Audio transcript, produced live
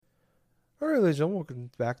All right, ladies and gentlemen, welcome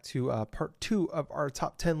back to part 2 of our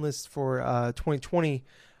top 10 list for 2020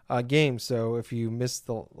 games. So if you missed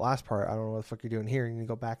the last part, I don't know what the fuck you're doing here. You need to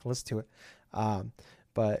go back and listen to it.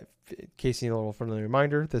 But in case you need a little friendly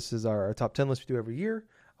reminder, this is our top 10 list we do every year.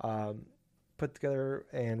 Put together,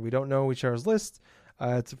 and we don't know each other's list.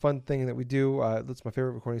 It's a fun thing that we do. It's my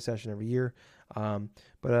favorite recording session every year.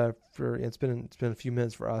 It's been a few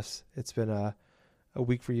minutes for us. It's been a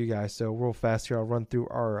week for you guys. So real fast here, I'll run through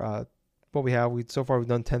our what we have. So far we've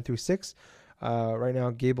done 10 through 6. Right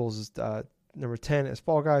now, Gables is number 10 is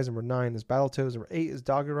Fall Guys, number 9 is Battletoads, number 8 is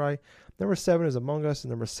Dogurai, number 7 is Among Us, and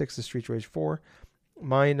number 6 is Streets of Rage 4.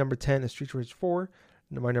 My number 10 is Streets of Rage 4.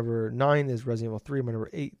 My number 9 is Resident Evil 3. My number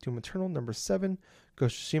 8, Doom Eternal. Number 7,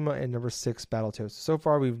 Ghost of Tsushima. And number 6, Battletoads. So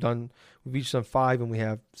far, we've each done 5, and we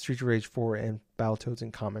have Streets of Rage 4 and Battletoads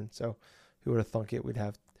in common. So who would have thunk it? We'd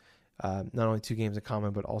have not only 2 games in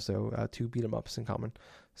common, but also 2 beat-em-ups in common.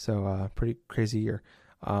 So pretty crazy year.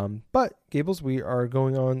 But Gables, we are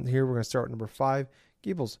going on here. We're going to start with number 5.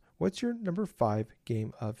 Gables, what's your number 5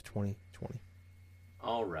 game of 2020?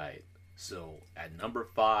 All right. So at number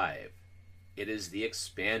 5, it is the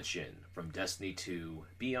expansion from Destiny 2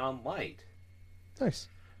 Beyond Light. Nice.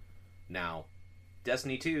 Now,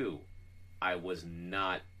 Destiny 2, I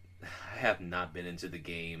have not been into the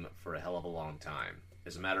game for a hell of a long time.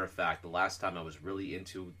 As a matter of fact, the last time I was really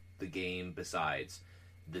into the game besides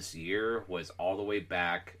this year was all the way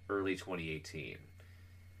back early 2018.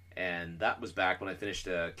 And that was back when I finished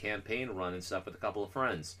a campaign run and stuff with a couple of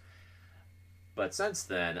friends. But since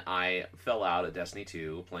then, I fell out at Destiny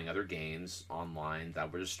 2, playing other games online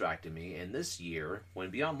that were distracting me. And this year, when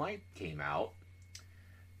Beyond Light came out,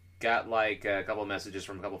 got like a couple of messages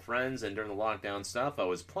from a couple of friends, and during the lockdown stuff, I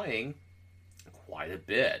was playing quite a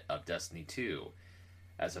bit of Destiny 2.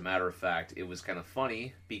 As a matter of fact, it was kind of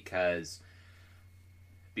funny because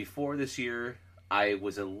before this year, I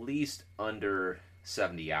was at least under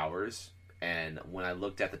 70 hours. And when I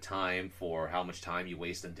looked at the time for how much time you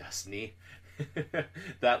waste in Destiny,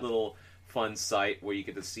 that little fun site where you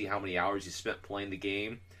get to see how many hours you spent playing the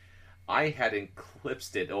game, I had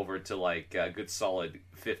eclipsed it over to like a good solid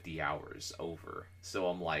 50 hours over. So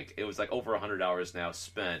I'm like, it was like over 100 hours now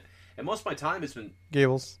spent. And most of my time has been...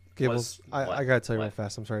 Gables, I gotta tell you real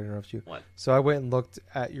fast. I'm sorry to interrupt you. What? So I went and looked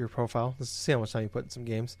at your profile. Let's see how much time you put in some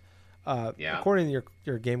games. According to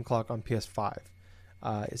your game clock on PS5,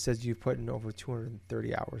 it says you've put in over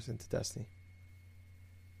 230 hours into Destiny.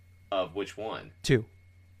 Of which one? 2.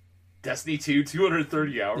 Destiny 2,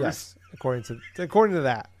 230 hours? Yes, according to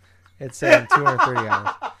that. It's saying 230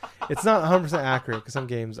 hours. It's not 100% accurate because some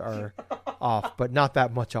games are off, but not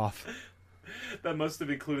that much off. That must have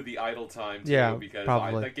included the idle time, too, yeah, because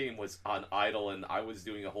probably. That game was on idle, and I was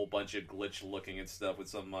doing a whole bunch of glitch looking and stuff with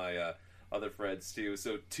some of my other friends, too.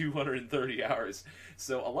 So 230 hours.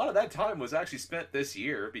 So a lot of that time was actually spent this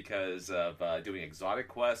year because of doing exotic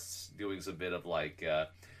quests, doing some bit of like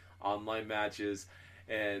online matches,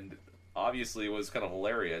 and obviously it was kind of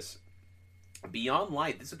hilarious. Beyond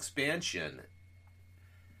Light, this expansion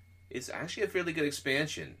is actually a fairly good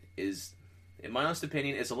expansion. In my honest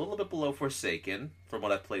opinion, it's a little bit below Forsaken from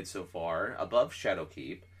what I've played so far, above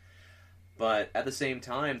Shadowkeep. But at the same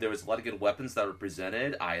time, there was a lot of good weapons that were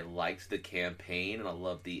presented. I liked the campaign, and I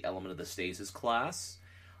loved the element of the Stasis class.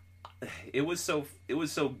 It was so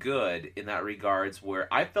good in that regards, where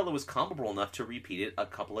I felt it was comparable enough to repeat it a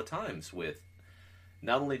couple of times with,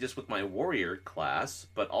 not only just with my warrior class,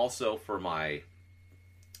 but also for my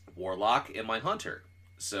warlock and my hunter.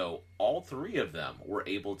 So all 3 of them were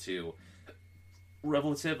able to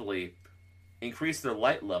relatively increase their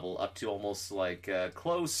light level up to almost like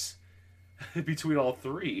close between all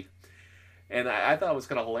 3. And I thought it was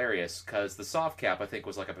kind of hilarious because the soft cap I think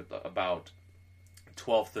was like about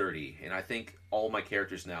 1230, and I think all my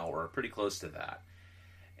characters now are pretty close to that.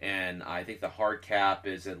 And I think the hard cap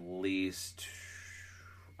is at least,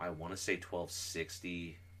 I want to say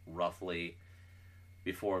 1260 roughly,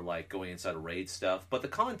 before like going inside raid stuff. But the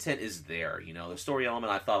content is there, the story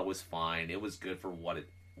element I thought was fine. It was good for what it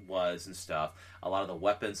was and stuff. A lot of the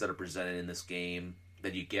weapons that are presented in this game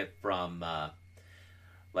that you get from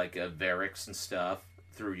like Varix and stuff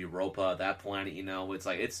through Europa, that planet, it's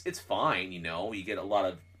like it's fine, you get a lot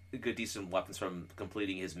of good decent weapons from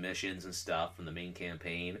completing his missions and stuff from the main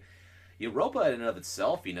campaign. Europa in and of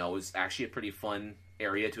itself, is actually a pretty fun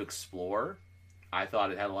area to explore. I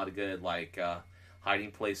thought it had a lot of good like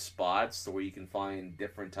hiding place spots where you can find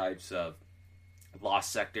different types of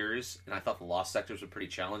lost sectors, and I thought the lost sectors were pretty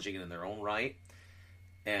challenging in their own right.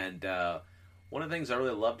 And one of the things I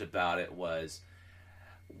really loved about it was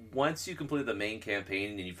once you complete the main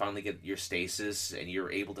campaign and you finally get your stasis and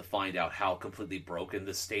you're able to find out how completely broken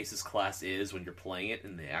the stasis class is when you're playing it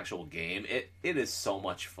in the actual game, it is so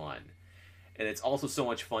much fun. And it's also so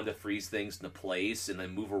much fun to freeze things into place and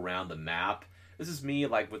then move around the map. This is me,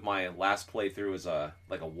 like, with my last playthrough as a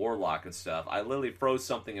warlock and stuff. I literally froze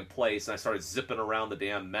something in place, and I started zipping around the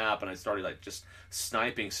damn map, and I started, like, just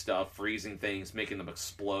sniping stuff, freezing things, making them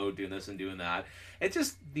explode, doing this and doing that. It's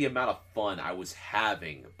just the amount of fun I was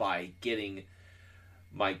having by getting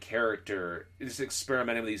my character, just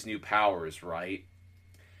experimenting with these new powers, right?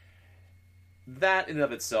 That in and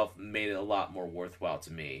of itself made it a lot more worthwhile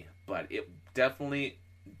to me, but it definitely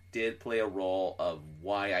did play a role of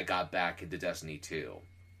why I got back into Destiny 2.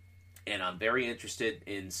 And I'm very interested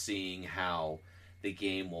in seeing how the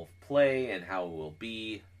game will play and how it will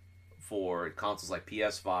be for consoles like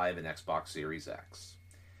PS5 and Xbox Series X.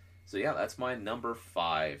 So yeah, that's my number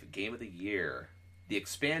 5 game of the year. The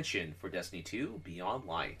expansion for Destiny 2, Beyond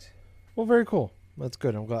Light. Well, very cool. That's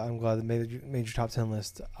good. I'm glad it made your top 10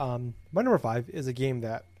 list. My number 5 is a game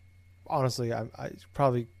that, honestly, I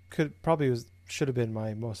should have been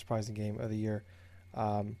my most surprising game of the year.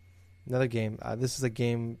 Another game. This is a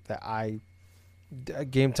game a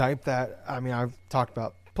game type that, I mean, I've talked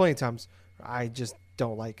about plenty of times. I just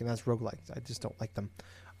don't like, and that's roguelikes. I just don't like them.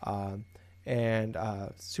 And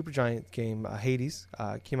Supergiant game Hades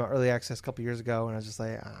came out early access a couple years ago, and I was just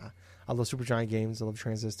like, I love Supergiant games. I love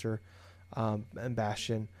Transistor and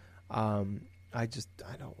Bastion. I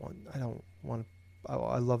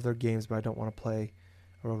love their games, but I don't want to play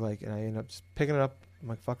a roguelike, and I end up just picking it up. I'm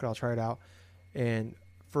like, fuck it, I'll try it out. And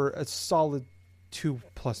for a solid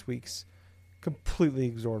 2+ weeks, completely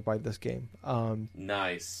absorbed by this game.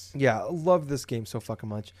 Nice. Yeah, love this game so fucking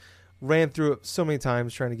much. Ran through it so many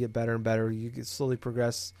times trying to get better and better. You get slowly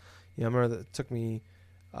progress. I remember that it took me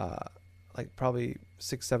like probably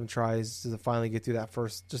 6-7 tries to finally get through that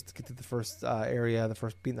first, just to get to the first area,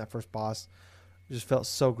 beating that first boss. It just felt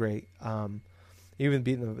so great. Even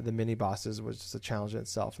beating the mini bosses was just a challenge in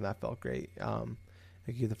itself, and that felt great.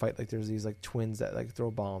 Like you get to fight, like there's these like twins that like throw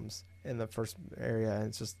bombs in the first area, and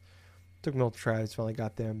it's just took multiple tries, finally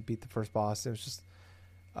got them, beat the first boss. It was just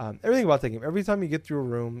everything about that game. Every time you get through a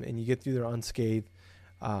room and you get through there unscathed,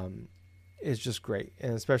 it's just great.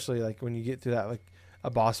 And especially like when you get through that like a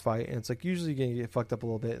boss fight, and it's like usually you're gonna get fucked up a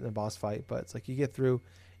little bit in a boss fight, but it's like you get through,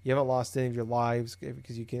 you haven't lost any of your lives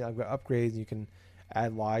because you can upgrade and you can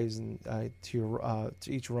add lives and to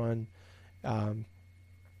each run.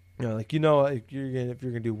 Like if you're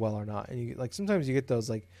gonna do well or not, and you like sometimes you get those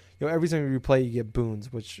like every time you replay you get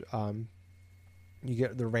boons, which you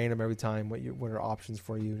get the random every time. What are options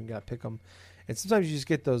for you, and you gotta pick them. And sometimes you just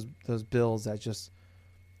get those builds that just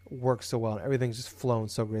work so well, and everything's just flowing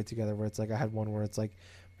so great together. Where it's like I had one where it's like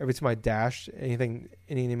every time I dashed, any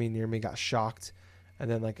enemy near me got shocked,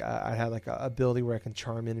 and then like I had like a ability where I can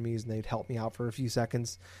charm enemies and they'd help me out for a few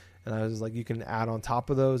seconds. And I was like, you can add on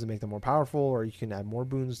top of those and make them more powerful, or you can add more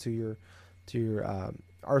boons to your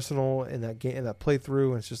arsenal in that game, in that playthrough.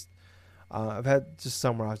 And it's just I've had just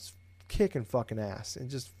somewhere I was kicking fucking ass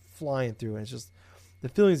and just flying through, and it's just the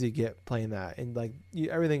feelings you get playing that, and like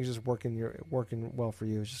everything's just working well for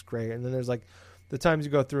you. It's just great. And then there's like the times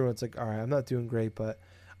you go through, and it's like, all right, I'm not doing great, but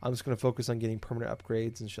I'm just gonna focus on getting permanent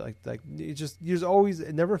upgrades and shit like it just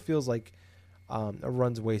it never feels like a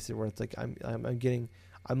run's wasted, where it's like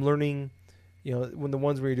I'm learning, when the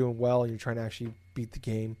ones where you're doing well and you're trying to actually beat the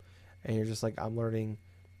game, and you're just like, I'm learning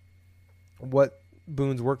what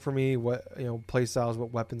boons work for me, what play styles,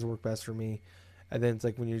 what weapons work best for me. And then it's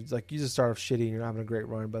like when you're like, you just start off shitty and you're not having a great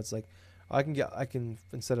run, but it's like I can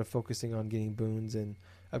instead of focusing on getting boons and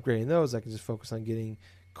upgrading those, I can just focus on getting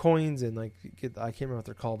coins and like I can't remember what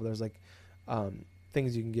they're called, but there's like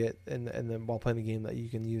things you can get and then while playing the game that you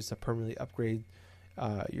can use to permanently upgrade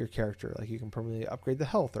your character. Like you can permanently upgrade the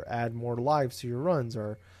health or add more lives to your runs,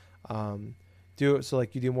 or do it so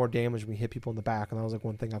like you do more damage when you hit people in the back. And that was like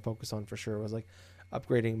one thing I focused on for sure, was like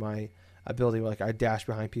upgrading my ability. Like I dash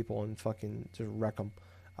behind people and fucking just wreck them.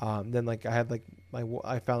 Then like I had like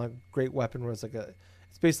I found a great weapon where it's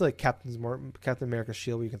basically like Captain America's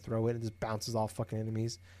shield, where you can throw it and it just bounces off fucking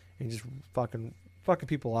enemies and you just fucking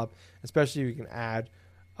people up. Especially if you can add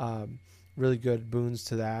really good boons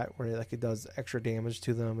to that, where like it does extra damage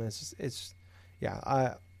to them. And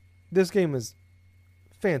this game is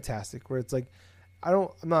fantastic, where it's like I'm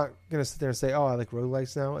not gonna sit there and say, oh, I like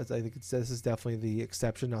roguelikes now. I think this is definitely the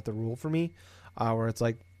exception, not the rule for me. Where it's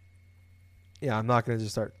like, yeah, I'm not gonna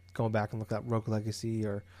just start going back and look at Rogue Legacy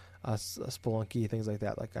or Spelunky, things like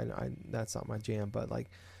that. Like I that's not my jam. But like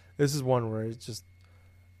this is one where it's just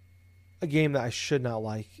a game that I should not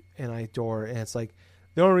like and I adore, and it's like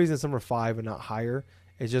The only reason it's number 5 and not higher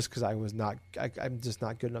is just because I'm just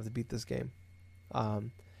not good enough to beat this game.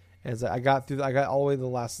 And it's like I got all the way to the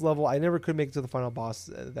last level. I never could make it to the final boss.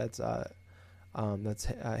 That's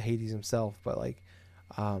Hades himself. But like,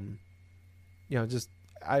 just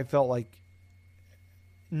I felt like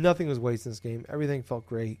nothing was wasted in this game. Everything felt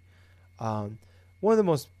great. One of the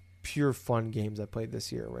most pure fun games I played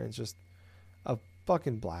this year, where it's just a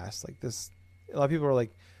fucking blast. Like this, a lot of people are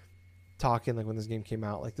like talking like when this game came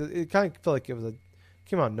out. Like it kind of felt like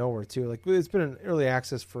came out of nowhere too. Like it's been in early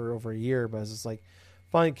access for over a year, but it's just like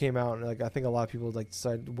finally came out, and like I think a lot of people like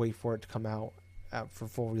decided to wait for it to come out for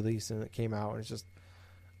full release, and it came out and it just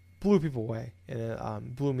blew people away, and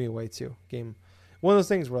it blew me away too. Game, one of those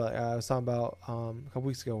things where I was talking about a couple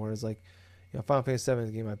weeks ago, where it's like, Final Fantasy VII is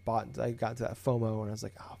a game I bought. I got to that FOMO, and I was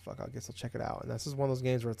like, oh fuck, I guess I'll check it out. And that's just one of those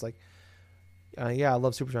games where it's like, yeah, I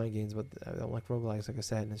love Super Giant games, but I don't like roguelikes, like I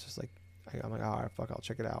said. And it's just like, I'm like, all right, fuck, I'll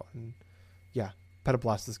check it out. And yeah, had a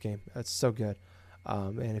blast this game. It's so good.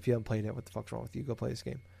 And if you haven't played it, what the fuck's wrong with you? Go play this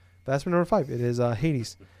game. But that's my number 5. It is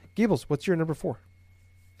Hades. Gables, what's your number 4?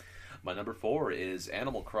 My number 4 is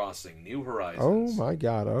Animal Crossing: New Horizons. Oh my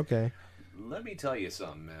god, okay. Let me tell you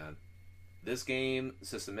something, man. This game,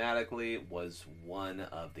 systematically, was one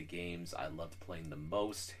of the games I loved playing the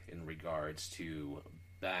most in regards to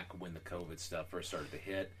back when the COVID stuff first started to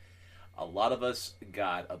hit. A lot of us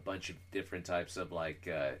got a bunch of different types of,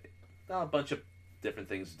 a bunch of different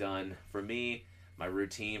things done. For me, my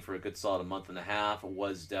routine for a good solid month and a half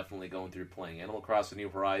was definitely going through playing Animal Crossing: New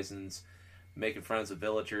Horizons, making friends with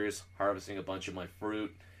villagers, harvesting a bunch of my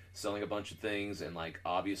fruit, selling a bunch of things, and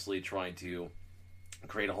obviously trying to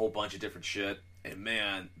create a whole bunch of different shit. And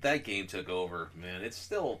man, that game took over. Man, it's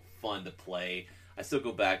still fun to play. I still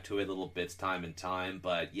go back to it little bits time and time,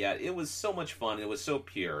 but yeah, it was so much fun. It was so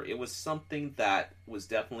pure. It was something that was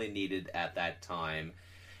definitely needed at that time.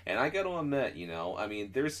 And I got to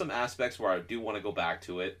admit, there's some aspects where I do want to go back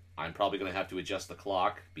to it. I'm probably going to have to adjust the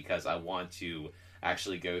clock because I want to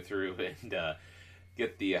actually go through and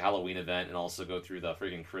get the Halloween event and also go through the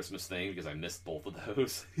freaking Christmas thing because I missed both of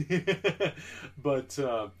those. But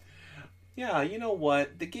yeah, you know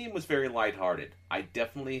what? The game was very lighthearted. I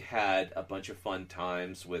definitely had a bunch of fun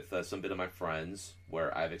times with some bit of my friends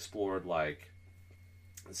where I've explored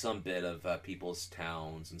some bit of people's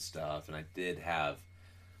towns and stuff, and I did have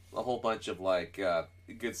a whole bunch of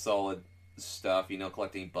good solid stuff,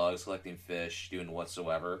 collecting bugs, collecting fish, doing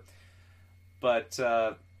whatsoever. But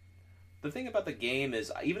the thing about the game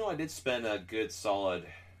is, even though I did spend a good solid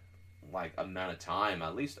amount of time,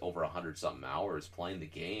 at least over 100-something hours playing the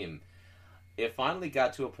game, it finally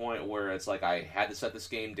got to a point where it's like I had to set this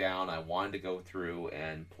game down. I wanted to go through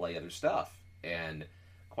and play other stuff, and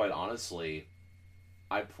quite honestly,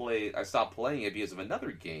 I stopped playing it because of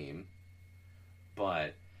another game.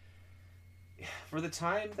 But for the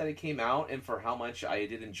time that it came out and for how much I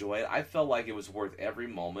did enjoy it, I felt like it was worth every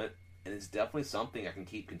moment. And it's definitely something I can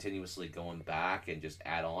keep continuously going back and just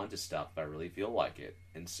add on to stuff if I really feel like it.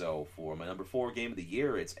 And so for my number 4 game of the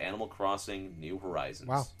year, it's Animal Crossing: New Horizons.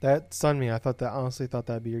 Wow, that stunned me. I honestly thought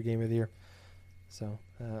that'd be your game of the year. So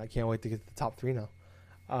I can't wait to get to the top 3 now.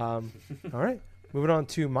 All right, moving on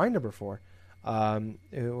to my number 4.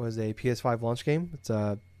 It was a PS5 launch game. It's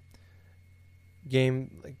a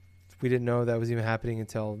game we didn't know that was even happening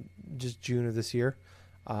until just June of this year.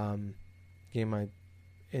 Game I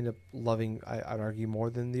end up loving, I'd argue, more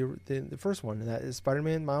than the first one, and that is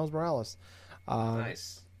Spider-Man Miles Morales.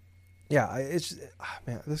 Nice. Yeah, it's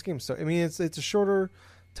man, this game's so. I mean, it's a shorter,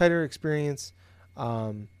 tighter experience,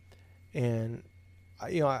 and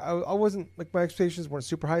I wasn't my expectations weren't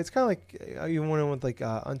super high. It's kind of like even when I went with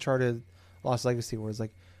Uncharted Lost Legacy, where it's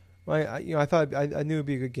like, I thought I knew it'd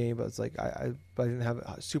be a good game, but it's like I didn't have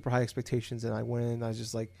super high expectations, and I went in and I was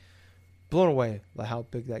just blown away by how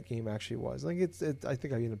big that game actually was. I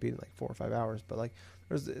think I ended up beating 4 or 5 hours, but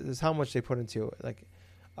there's how much they put into it,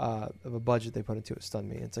 of a budget they put into it stunned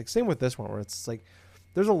me. It's same with this one, where it's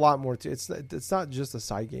there's a lot more to it. It's not just a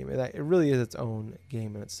side game. It really is its own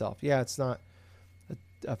game in itself. Yeah, it's not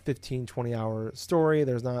a 15, 20 hour story.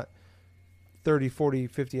 There's not 30, 40,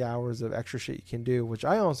 50 hours of extra shit you can do, which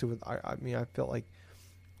I honestly I felt like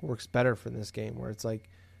works better for this game, where it's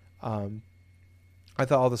I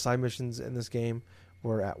thought all the side missions in this game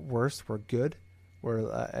were at worst were good, where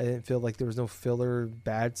I didn't feel like there was no filler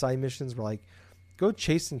bad side missions. Were go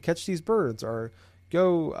chase and catch these birds, or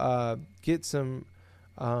go get some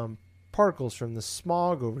particles from the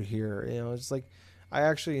smog over here. It's I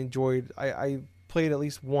actually enjoyed. I played at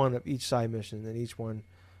least one of each side mission, and each one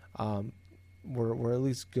were at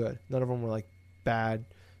least good. None of them were bad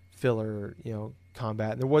filler,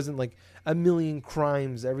 combat. There wasn't like a million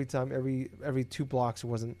crimes every time, every 2 blocks. It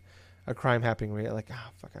wasn't a crime happening. Right? Like,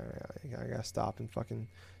 fuck, I gotta stop and fucking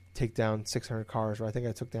take down 600 cars. Or I think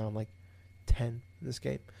I took down like 10 in this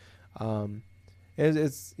game.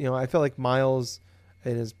 It's I feel like Miles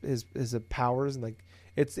and his powers, and like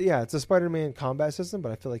it's a Spider-Man combat system,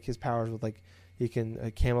 but I feel like his powers with like he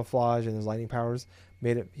can camouflage, and his lightning powers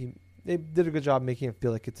they did a good job making it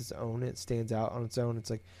feel like it's its own. It stands out on its own. It's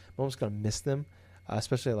like I'm almost gonna miss them,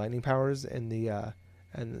 especially lightning powers in the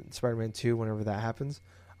and Spider-Man 2 whenever that happens.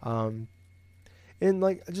 And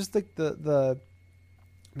like just like the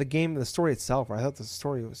game, the story itself, I thought the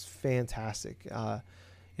story was fantastic.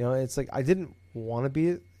 It's like I didn't want to beat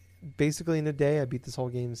it basically in a day. I beat this whole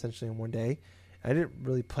game essentially in one day. I didn't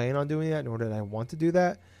really plan on doing that, nor did I want to do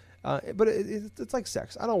that. But it's like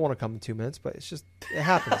sex. I don't want to come in 2 minutes, but it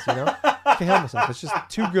happens. I can't help myself. It's just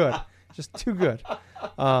too good. Just too good.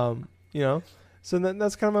 So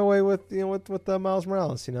that's kind of my way with with Miles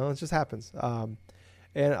Morales. It just happens.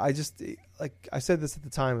 And I just, like I said this at the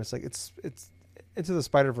time, it's like it's Into the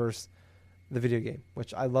Spider-Verse, the video game,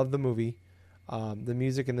 which I love the movie. The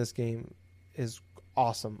music in this game is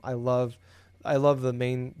awesome. I love the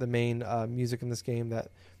main music in this game. That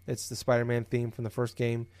it's the Spider-Man theme from the first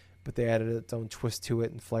game, but they added its own twist to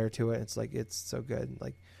it and flair to it. It's so good.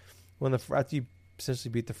 Like when after you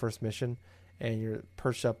essentially beat the first mission and you're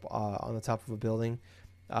perched up on the top of a building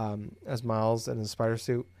as Miles in a spider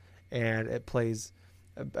suit, and it plays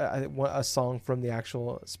a song from the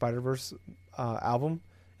actual Spider-Verse album,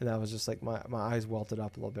 and that was just like my eyes welted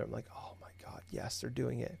up a little bit. I'm like, oh my god, yes, they're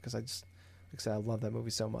doing it, because like I said, I love that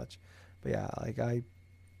movie so much. But yeah, like I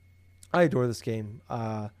adore this game.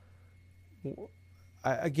 I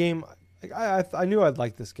knew I'd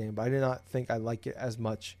like this game, but I did not think I'd like it as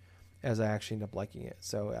much as I actually ended up liking it.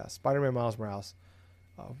 So yeah, Spider-Man Miles Morales,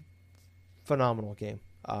 phenomenal game.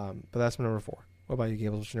 But that's my number 4. What about you,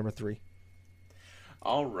 Gables? What's your number 3?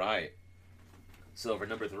 All right. So for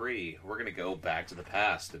number 3, we're going to go back to the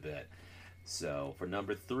past a bit. So for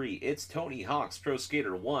number 3, it's Tony Hawk's Pro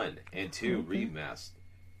Skater 1 and 2 remake.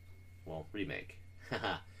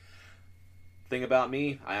 Thing about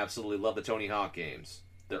me, I absolutely love the Tony Hawk games.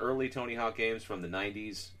 The early Tony Hawk games from the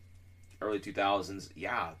 90s, early 2000s,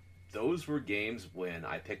 yeah, those were games when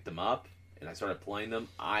I picked them up and I started playing them,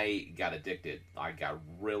 I got addicted. I got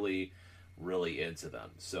really, really into them.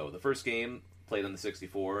 So the first game, played on the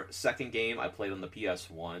 64. Second game, I played on the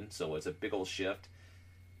PS1, so it's a big old shift.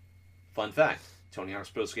 Fun fact, Tony Hawk's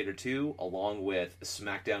Pro Skater 2, along with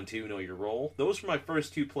SmackDown 2, Know Your Role, those were my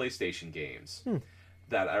first 2 PlayStation games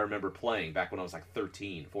that I remember playing back when I was like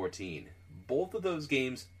 13, 14. Both of those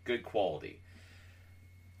games, good quality.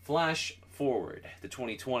 Flash forward to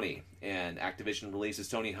 2020, and Activision releases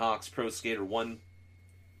Tony Hawk's Pro Skater 1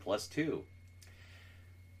 plus 2.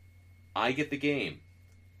 I get the game.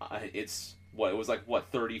 It's... it was like,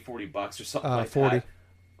 $30, $40 or something like 40. that?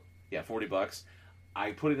 Yeah, $40.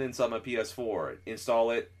 I put it inside my PS4,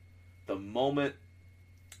 install it. The moment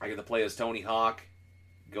I get to play as Tony Hawk,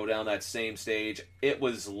 go down that same stage, it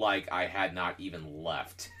was like I had not even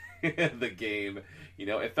left the game.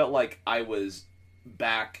 It felt like I was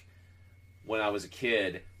back when I was a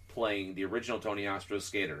kid playing the original Tony Hawk's Pro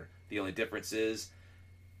Skater. The only difference is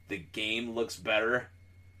the game looks better.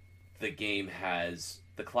 The game has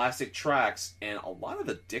the classic tracks and a lot of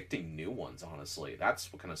addicting new ones, honestly.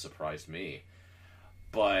 That's what kind of surprised me.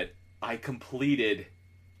 But I completed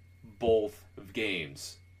both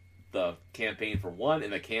games. The campaign for 1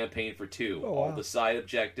 and the campaign for 2. Oh, wow. All the side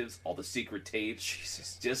objectives, all the secret tapes.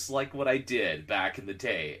 Jesus. Just like what I did back in the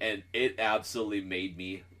day. And it absolutely made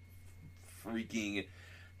me freaking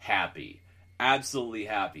happy. Absolutely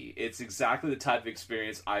happy. It's exactly the type of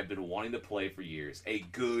experience I've been wanting to play for years. A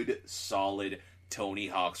good, solid Tony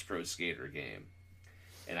Hawk's Pro Skater game.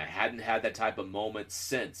 And I hadn't had that type of moment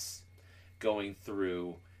since going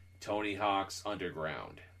through Tony Hawk's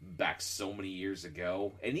Underground back so many years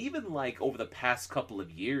ago. And even like over the past couple of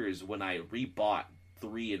years when I rebought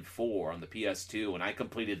 3 and 4 on the PS2 and I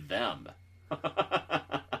completed them.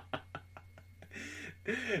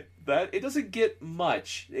 That it doesn't get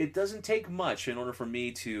much. It doesn't take much in order for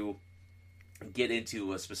me to get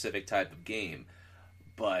into a specific type of game.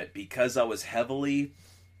 But because I was heavily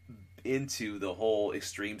into the whole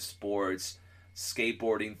extreme sports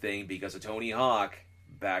skateboarding thing because of Tony Hawk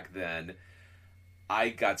back then, I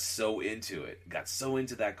got so into it. Got so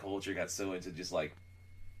into that culture. Got so into just like,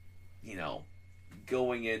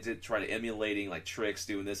 going into trying to emulating like tricks,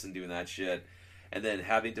 doing this and doing that shit. And then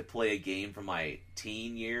having to play a game from my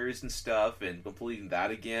teen years and stuff and completing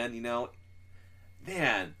that again,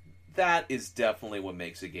 man, that is definitely what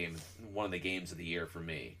makes a game one of the games of the year for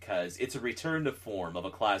me, because it's a return to form of a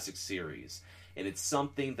classic series, and it's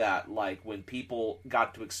something that, like, when people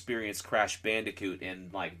got to experience Crash Bandicoot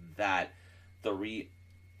and like that,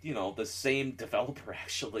 the same developer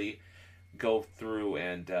actually go through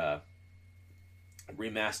and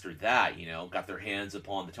remastered that, got their hands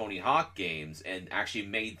upon the Tony Hawk games and actually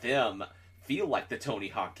made them feel like the Tony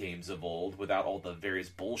Hawk games of old without all the various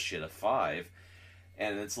bullshit of 5.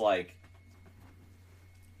 And it's like,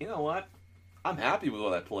 you know what? I'm happy with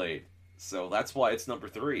what I played. So that's why it's number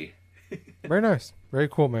 3. Very nice. Very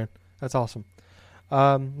cool, man. That's awesome.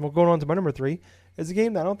 Well, going on to my number 3. It's a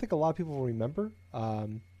game that I don't think a lot of people will remember.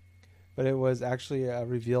 But it was actually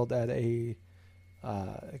revealed at a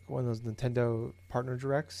like one of those Nintendo partner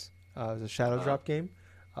directs. It was a Shadow Drop game.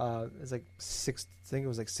 It's like I think it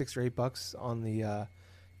was like $6 or $8 on the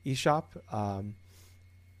eShop.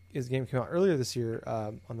 His game came out earlier this year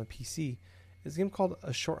on the PC. It's a game called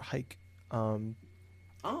A Short Hike.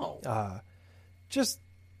 Just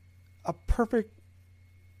a perfect,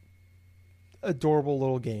 adorable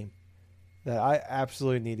little game that I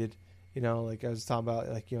absolutely needed. Like I was talking about,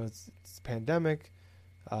 like, it's pandemic.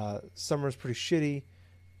 Summer's pretty shitty.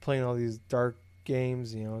 Playing all these dark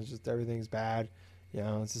games, it's just everything's bad.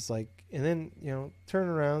 It's just like, and then, turn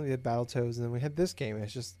around, we had Battletoads, and then we had this game.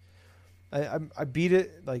 It's just, I beat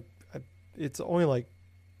it. Like, it's only like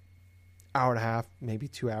hour and a half, maybe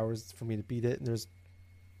 2 hours for me to beat it. And there's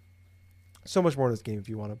so much more in this game if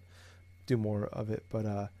you want to do more of it.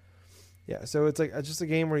 But, yeah, so it's like just a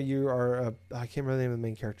game where you are, I can't remember the name of the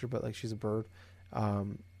main character, but like she's a bird.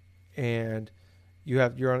 And you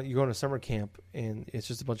go on a summer camp, and it's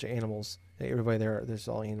just a bunch of animals. Everybody there's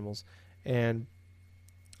all animals. And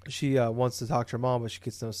she wants to talk to her mom, but she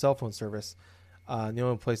gets no cell phone service. And the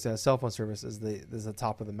only place that has cell phone service is the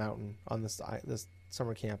top of the mountain on this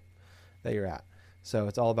summer camp that you're at. So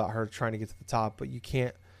it's all about her trying to get to the top, but you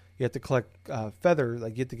can't. You have to collect feathers.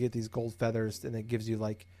 Like, you have to get these gold feathers, and it gives you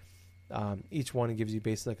like each one gives you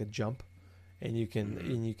basically like a jump, and you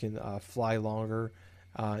can fly longer.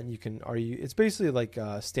 And it's basically like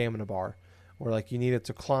a stamina bar, where like you need it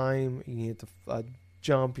to climb, you need it to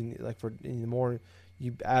jump. The more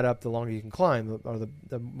you add up, the longer you can climb, or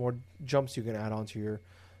the more jumps you can add onto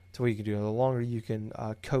to what you can do. The longer you can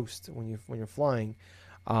coast when you're flying.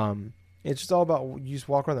 It's just all about, you just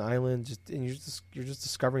walk around the island, and you're just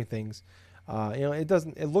discovering things.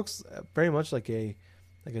 It looks very much like it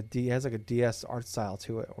has like a DS art style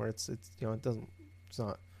to it, where it's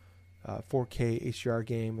not 4K HDR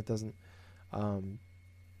game. It doesn't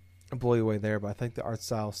blow you away there, but I think the art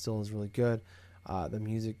style still is really good. The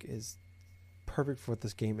music is perfect for what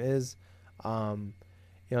this game is. I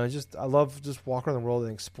love just walking around the world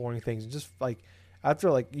and exploring things, and just like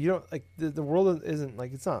after like the world isn't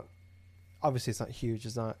like, it's not, obviously it's not huge.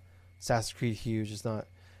 It's not Assassin's Creed huge. It's not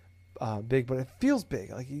big, but it feels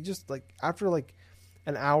big. Like, you just like after like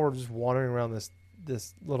an hour of just wandering around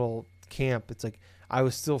this little camp, it's like I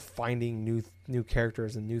was still finding new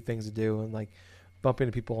characters and new things to do, and like bumping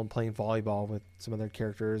into people and playing volleyball with some other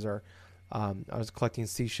characters, or I was collecting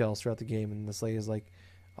seashells throughout the game, and this lady is like,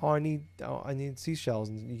 I need seashells,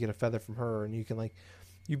 and you get a feather from her, and you can like,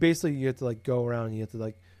 you have to like go around, and you have to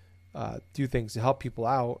like do things to help people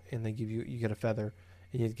out, and they you get a feather,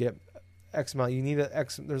 and you get X amount. You need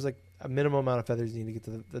there's like a minimum amount of feathers you need to get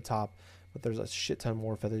to the top, but there's a shit ton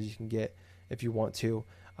more feathers you can get if you want to.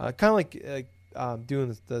 Kind of like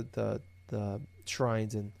doing the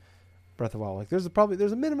shrines in Breath of the Wild. Like, there's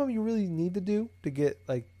a minimum you really need to do to get,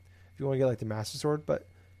 like, if you want to get like the Master Sword, but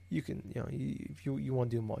you can, if you want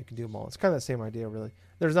to do them all, you can do them all. It's kind of the same idea, really.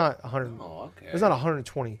 There's not 100. Oh, okay. There's not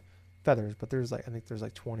 120 feathers, but I think there's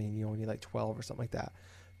like 20, and you only need like 12 or something like that.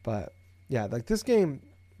 But yeah, like this game,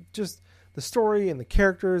 just the story and the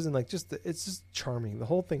characters, and like it's just charming. The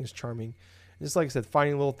whole thing is charming. And just like I said,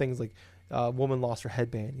 finding little things like a woman lost her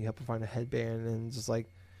headband. You have to find a headband, and just like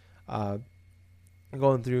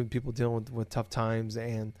going through people dealing with tough times.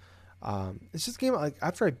 And it's just a game, like,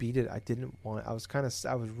 after I beat it, I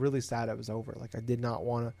was really sad it was over. Like, I didn't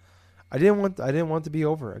want it to be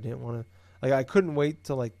over. I didn't want to, like, I couldn't wait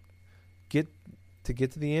to like get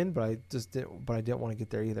to the end, but I didn't want to get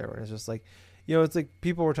there either. And it's just like, it's like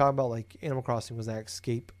people were talking about like Animal Crossing was that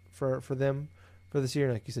escape for them for this year.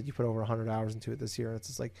 And like you said, you put over 100 hours into it this year. And it's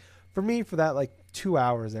just like, for me, for that like 2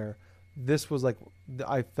 hours there, this was like,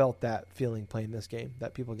 I felt that feeling playing this game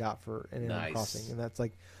that people got for Animal Crossing. And that's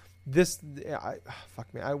like this.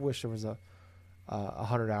 Fuck me. I wish there was a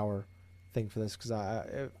 100-hour thing for this, because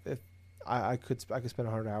I could spend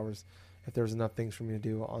 100 hours if there was enough things for me to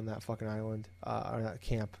do on that fucking island or that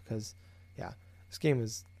camp. Because yeah, this game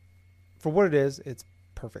is for what it is, it's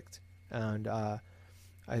perfect, and I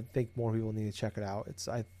think more people need to check it out. It's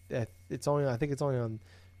only I think it's only on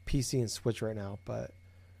PC and Switch right now, but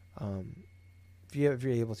if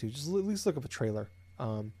you're able to, just at least look up a trailer.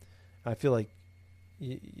 I feel like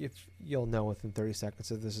if you'll know within 30 seconds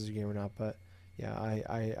if this is a game or not. But yeah,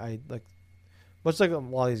 I like, much like a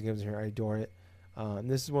lot of these games in here, I adore it. And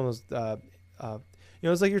this is one of those,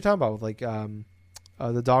 it's like you're talking about with like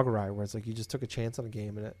the Dog Ride, where it's like you just took a chance on a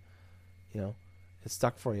game and it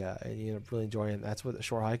stuck for you and you end up really enjoying it. And that's what the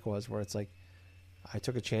Short Hike was, where it's like I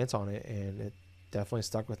took a chance on it and it definitely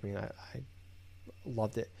stuck with me. And I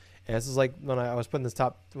loved it. And this is like when I was putting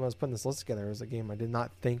this list together, it was a game I did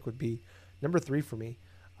not think would be number 3 for me,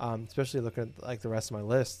 especially looking at like the rest of my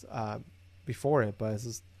list before it. But it's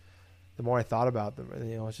just, the more I thought about them,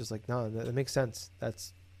 it's just like, no, that makes sense.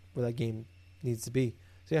 That's where that game needs to be.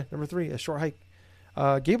 So yeah, number 3, A Short Hike.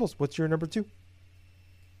 Gables, what's your number 2?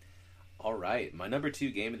 All right, my number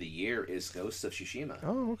 2 game of the year is Ghost of Tsushima.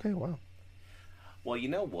 Oh, okay, wow. Well, you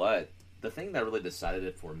know what? The thing that really decided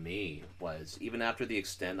it for me was, even after the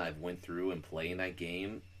extent I've went through and playing that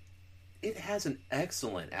game, it has an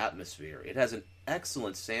excellent atmosphere. It has an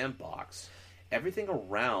excellent sandbox. Everything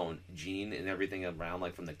around Gene and everything around,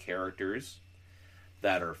 like from the characters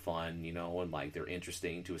that are fun, and like they're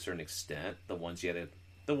interesting to a certain extent. The ones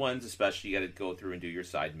especially you got to go through and do your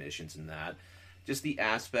side missions and that. Just the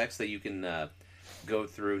aspects that you can go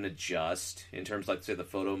through and adjust in terms of, like, say, the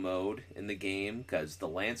photo mode in the game, because the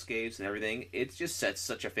landscapes and everything, it just sets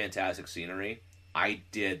such a fantastic scenery. I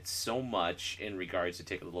did so much in regards to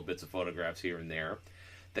taking little bits of photographs here and there.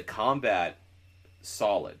 The combat,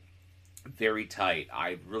 solid, very tight.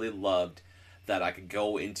 I really loved that I could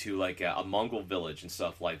go into like a Mongol village and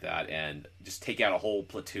stuff like that and just take out a whole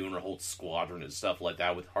platoon or a whole squadron and stuff like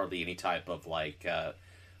that with hardly any type of like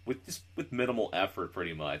with minimal effort,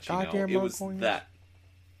 pretty much. Goddamn, it was that.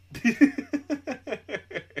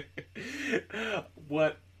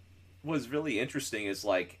 What was really interesting is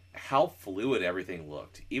like how fluid everything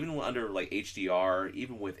looked, even under like HDR,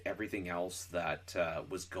 even with everything else that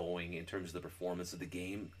was going in terms of the performance of the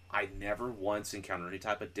game. I never once encountered any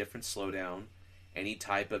type of different slowdown, any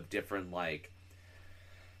type of different like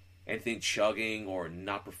anything chugging or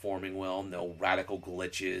not performing well. No radical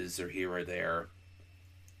glitches or here or there.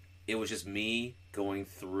 It was just me going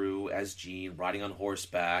through as Gene, riding on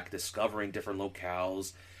horseback, discovering different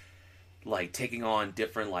locales, like taking on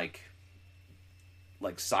different like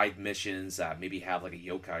side missions that maybe have like a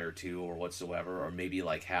yokai or two or whatsoever, or maybe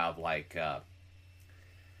like have like a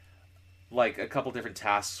couple different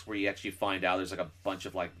tasks where you actually find out there's like a bunch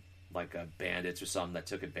of like bandits or something that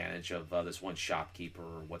took advantage of this one shopkeeper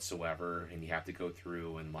or whatsoever, and you have to go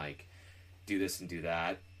through and like do this and do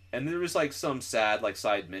that. And there was like some sad like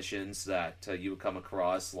side missions that you would come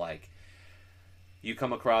across, like you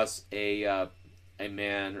come across a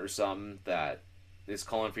man or something that is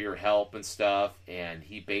calling for your help and stuff, and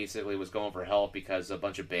he basically was going for help because a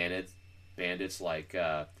bunch of bandits like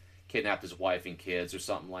kidnapped his wife and kids or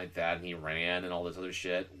something like that, and he ran and all this other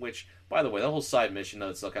shit. Which, by the way, that whole side mission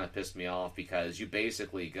though still kind of pissed me off, because you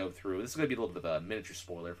basically go through. This is going to be a little bit of a miniature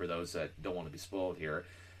spoiler for those that don't want to be spoiled here.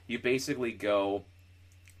 You basically go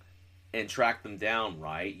and track them down,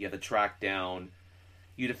 right? You have to track down.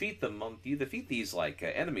 You defeat them. You defeat these like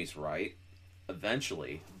enemies, right?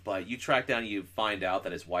 Eventually, but you track down. You find out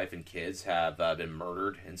that his wife and kids have been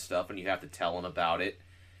murdered and stuff, and you have to tell him about it.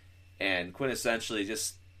 And quintessentially,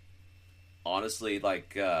 just honestly,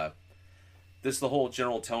 like this, the whole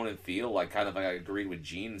general tone and feel, like kind of I agreed with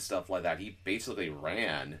Gene and stuff like that. He basically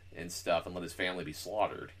ran and stuff and let his family be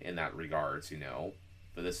slaughtered in that regards,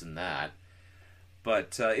 for this and that.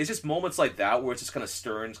 But it's just moments like that where it's just kind of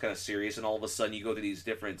stern, it's kind of serious, and all of a sudden you go to these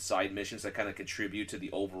different side missions that kind of contribute to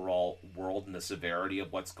the overall world and the severity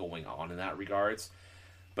of what's going on in that regards.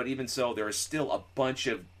 But even so, there is still a bunch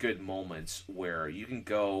of good moments where you can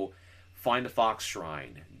go find a fox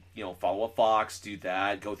shrine, follow a fox, do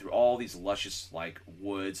that, go through all these luscious like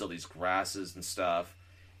woods, all these grasses and stuff,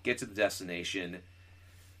 get to the destination.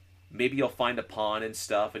 Maybe you'll find a pond and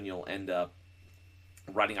stuff, and you'll end up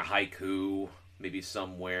writing a haiku maybe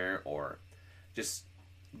somewhere, or just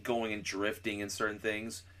going and drifting in certain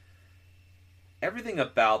things. Everything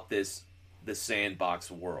about the sandbox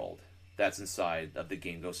world that's inside of the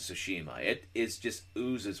game Ghost of Tsushima, it is just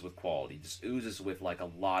oozes with quality, just oozes with like a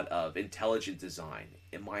lot of intelligent design.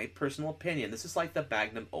 In my personal opinion, this is like the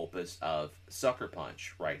magnum opus of Sucker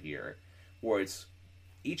Punch right here, where it's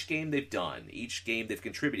each game they've done, each game they've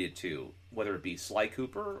contributed to, whether it be Sly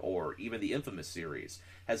Cooper or even the Infamous series,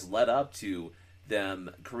 has led up to them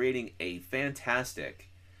creating a fantastic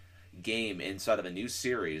game inside of a new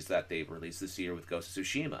series that they've released this year with Ghost of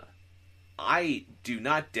Tsushima. I do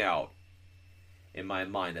not doubt in my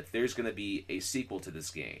mind that there's going to be a sequel to this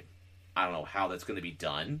game. I don't know how that's going to be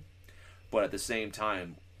done, but at the same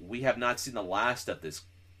time, we have not seen the last of this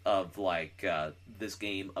this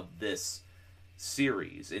game, of this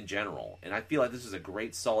series in general, and I feel like this is a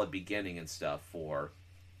great solid beginning and stuff for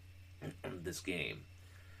this game.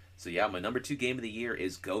 So yeah, my number 2 game of the year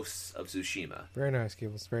is Ghosts of Tsushima. Very nice,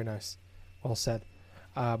 Gables. Very nice. Well said.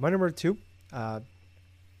 My number 2,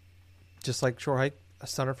 just like Shore Hike, a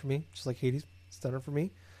stunner for me. Just like Hades, stunner for me.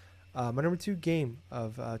 My number 2 game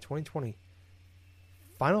of 2020,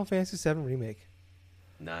 Final Fantasy VII Remake.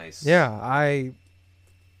 Nice. Yeah,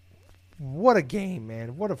 what a game,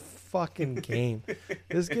 man. What a fucking game.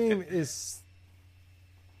 This game is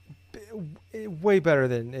way better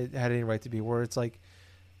than it had any right to be, where it's like,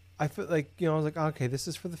 I feel like, I was like, okay, this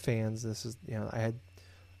is for the fans. This is, I had,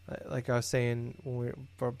 like I was saying,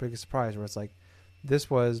 for our biggest surprise, where it's like, this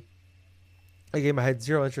was a game I had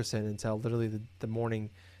zero interest in until literally the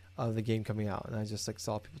morning of the game coming out. And I just like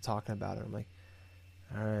saw people talking about it. I'm like,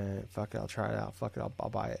 all right, fuck it, I'll try it out. Fuck it, I'll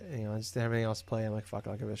buy it. I just didn't have anything else to play. I'm like, fuck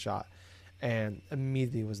it, I'll give it a shot. And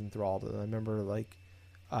immediately was enthralled. And I remember like,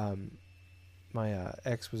 my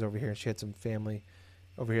ex was over here and she had some family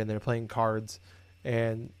over here and they were playing cards.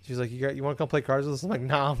 And she's like, you want to come play cards with us? I'm like,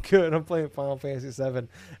 nah, I'm good. I'm playing Final Fantasy VII.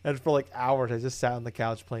 And for like hours, I just sat on the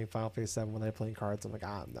couch playing Final Fantasy VII when they're playing cards. I'm like,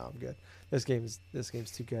 no, I'm good. This game's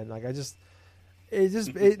too good. And like, this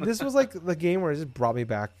was like the game where it just brought me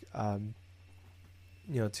back, to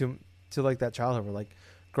like that childhood where like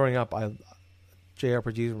growing up,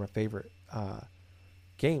 JRPGs were my favorite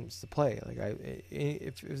games to play. Like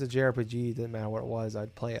if it was a JRPG, it didn't matter what it was,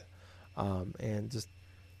 I'd play it. And just,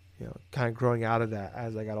 kind of growing out of that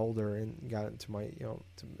as I got older and got into my, to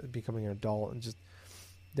becoming an adult, and just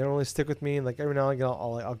they don't really stick with me. And like every now and again,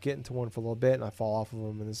 I'll get into one for a little bit and I fall off of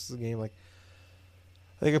them. And this is a game like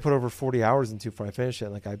I think I put over 40 hours into before I finish it.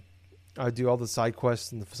 Like I do all the side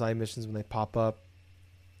quests and the side missions when they pop up.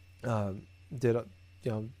 Try to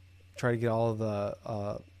get all of the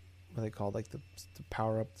what they call like the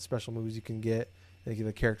power up, the special moves you can get, like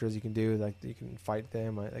the characters you can do, like you can fight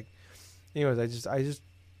them. I just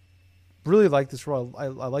really like this world. I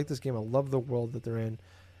like this game. I love the world that they're in.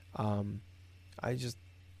 I just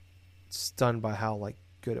stunned by how like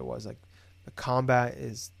good it was. Like the combat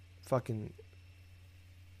is fucking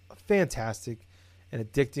fantastic and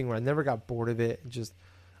addicting, where I never got bored of it.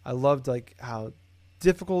 I loved like how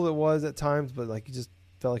difficult it was at times, but like you just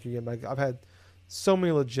felt like you're getting back. I've had so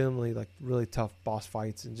many legitimately like really tough boss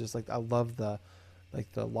fights, and just like I love the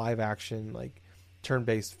live action like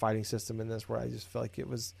turn-based fighting system in this, where I just felt like it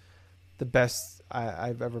was the best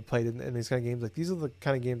I've ever played in these kind of games. Like these are the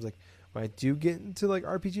kind of games like when I do get into like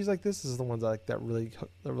RPGs like this is the ones that really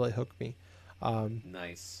hook me.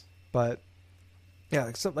 Nice. But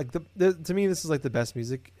yeah, to me this is like the best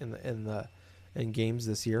music in games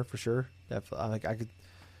this year for sure. Like I could,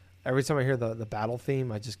 every time I hear the battle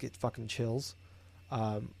theme, I just get fucking chills.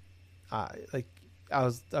 I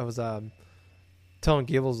was telling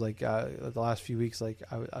Gables like the last few weeks, like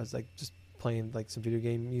I was like just playing like some video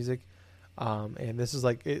game music, and this is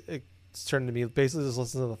like it's turned to me basically just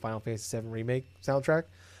listen to the Final Fantasy VII Remake soundtrack,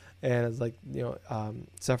 and it's like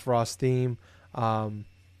Sephiroth's theme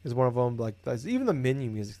is one of them. Like even the menu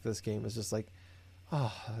music to this game is just like,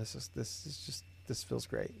 this feels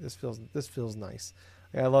great. This feels nice.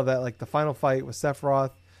 Like, I love that. Like the final fight with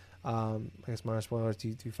Sephiroth, I guess minor spoilers,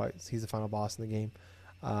 two fights. He's the final boss in the game.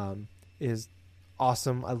 Is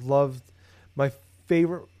awesome. I loved my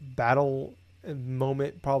favorite battle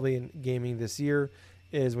moment probably in gaming this year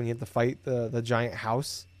is when you have to fight the giant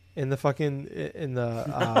house in the fucking in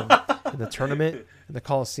the tournament in the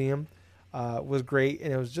Coliseum. Was great,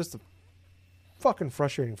 and it was just a fucking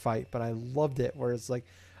frustrating fight, but I loved it. Where it's like,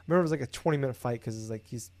 I remember it was like a 20-minute fight because it's like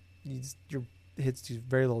your hits do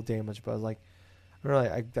very little damage, but I was like, I remember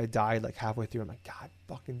like I died like halfway through. I'm like, God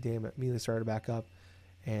fucking damn it! Immediately started back up,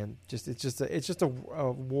 and it's just a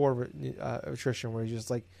war of attrition where you just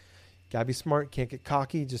like gotta be smart, can't get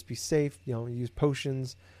cocky, just be safe. Use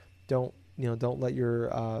potions. Don't let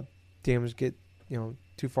your damage get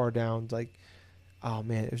too far down. Like, oh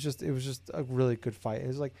man, it was just a really good fight. It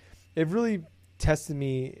was like it really tested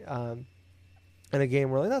me in a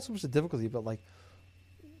game where like not so much the difficulty, but like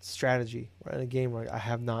strategy. In a game where I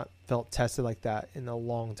have not felt tested like that in a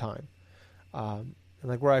long time, and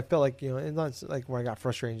like where I felt like it's not like where I got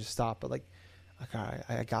frustrated and just stopped, but like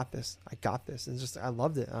I got this, and just I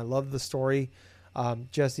loved it. I loved the story.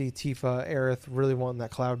 Jesse, Tifa, Aerith really wanting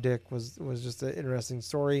that Cloud Dick was just an interesting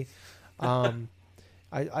story.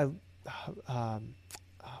 I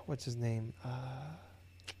what's his name?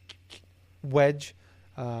 Wedge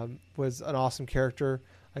was an awesome character.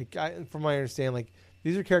 Like from my understanding, like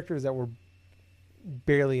these are characters that were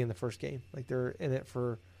barely in the first game. Like they're in it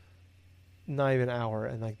for not even an hour,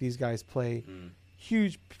 and like these guys play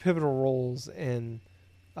huge pivotal roles in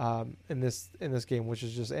this game, which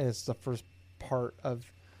is just, and it's the first part of,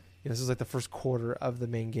 this is like the first quarter of the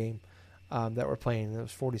main game that we're playing. It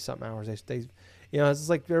was 40 something hours. They it's just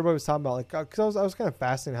like everybody was talking about, like, because I was kind of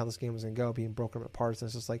fascinated how this game was gonna go, being broken up parts. And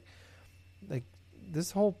it's just like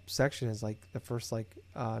this whole section is like the first, like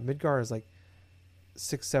Midgar is like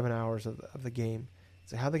 6-7 hours of the game.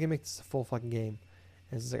 It's like, how they can make this a full fucking game.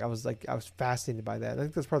 And it's like I was fascinated by that. I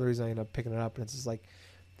think that's part of the reason I ended up picking it up. And it's just like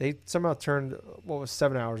they somehow turned what was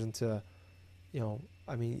 7 hours into,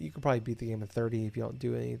 I mean, you could probably beat the game in 30 if you don't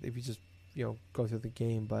do anything, if you just go through the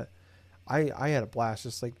game. But I had a blast,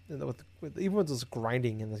 just like even with this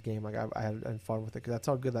grinding in this game. Like I had fun with it because that's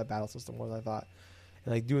how good that battle system was, I thought.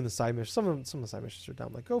 And like doing the side missions, some of the side missions are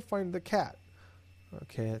dumb. Like, go find the cat.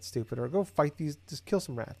 Okay, that's stupid. Or go fight just kill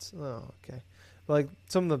some rats. Oh, okay. But like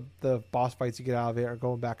some of the boss fights you get out of it are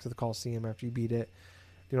going back to the Coliseum after you beat it,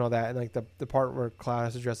 doing all that. And like the part where Cloud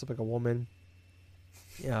has to dress up like a woman,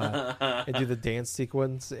 and do the dance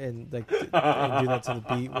sequence and like and do that to the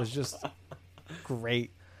beat was just great.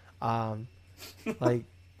 Like oh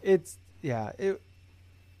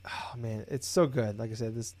man, it's so good. Like I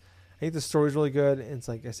said, I think the story's really good, and it's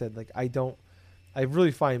like I said, like I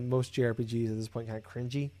really find most JRPGs at this point kind of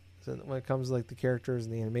cringy. So when it comes to like the characters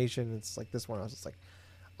and the animation, it's like this one, I was just like,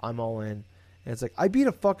 I'm all in. And it's like I beat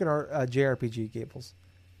a fucking JRPG, Gables.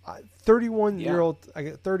 31-year-old, I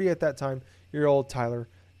get 30 at that time. Year old Tyler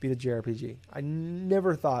beat a JRPG. I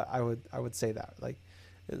never thought I would say that. Like,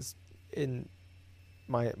 it's in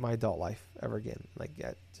my adult life ever again. Like,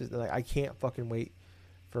 I can't fucking wait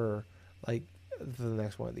for the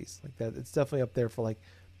next one of these. Like that, it's definitely up there for like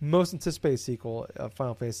most anticipated sequel.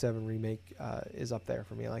 Final Fantasy VII Remake is up there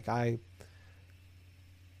for me. Like, I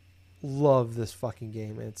love this fucking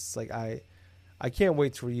game. It's like I can't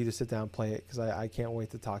wait for you to sit down and play it because I can't wait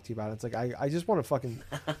to talk to you about it. It's like I just want to fucking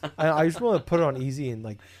I just want to put it on easy and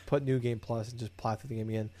like put New Game Plus and just plow through the game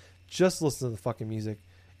again. Just listen to the fucking music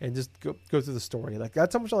and just go through the story. Like,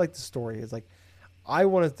 that's how much I like the story. It's like I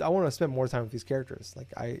want to spend more time with these characters.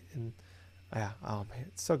 Like oh man,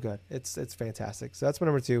 it's so good. It's fantastic. So that's my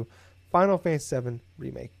number 2, Final Fantasy VII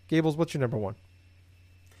Remake. Gables, what's your number 1?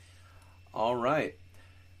 All right.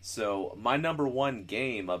 So my number 1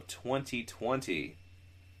 game of 2020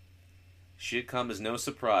 should come as no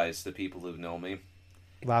surprise to people who know me.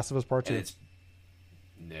 Last of Us Part 2. It's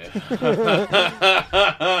no.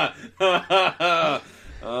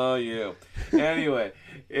 Oh, you. Anyway,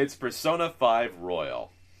 it's Persona 5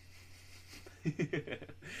 Royal.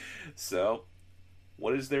 So,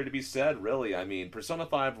 what is there to be said, really? I mean, Persona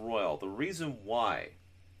 5 Royal, the reason why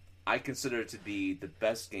I consider it to be the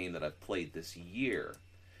best game that I've played this year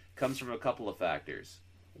comes from a couple of factors.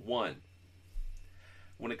 One,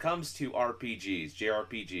 when it comes to RPGs,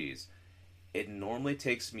 JRPGs, it normally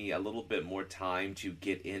takes me a little bit more time to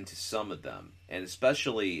get into some of them, and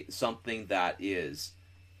especially something that is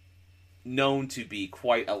known to be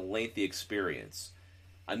quite a lengthy experience.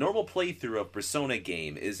 A normal playthrough of Persona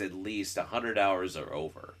game is at least 100 hours or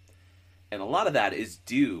over. And a lot of that is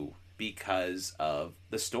due because of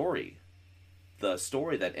the story. The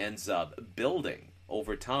story that ends up building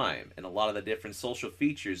over time, and a lot of the different social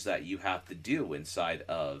features that you have to do inside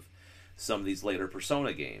of some of these later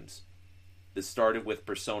Persona games. This started with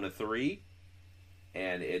Persona 3,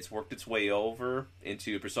 and it's worked its way over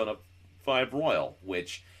into Persona 5 Royal,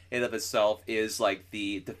 which in of itself is like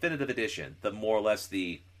the definitive edition, the more or less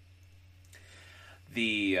the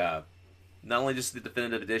not only just the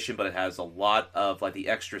definitive edition, but it has a lot of like the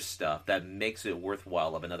extra stuff that makes it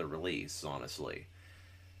worthwhile of another release, honestly.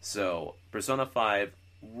 So Persona 5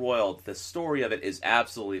 Royal, the story of it is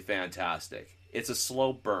absolutely fantastic. It's a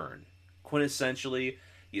slow burn. Quintessentially,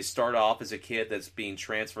 you start off as a kid that's being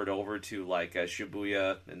transferred over to like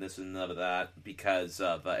Shibuya and this and that because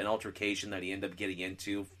of an altercation that he ended up getting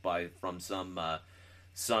into from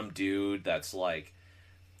some dude that's like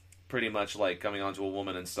pretty much like coming onto a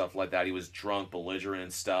woman and stuff like that. He was drunk, belligerent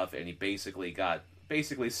and stuff, and he basically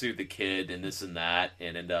sued the kid and this and that,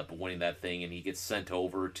 and ended up winning that thing. And he gets sent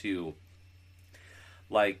over to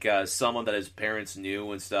like someone that his parents knew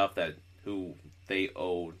and stuff who they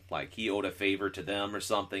owed, like he owed a favor to them or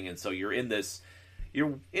something. And so you're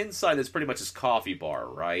inside this pretty much this coffee bar,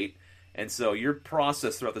 right? And so your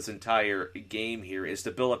process throughout this entire game here is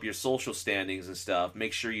to build up your social standings and stuff.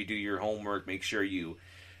 Make sure you do your homework. Make sure you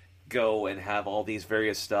go and have all these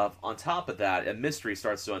various stuff. On top of that, a mystery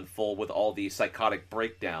starts to unfold with all these psychotic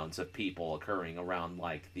breakdowns of people occurring around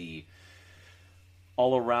like the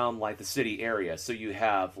all around like the city area. So you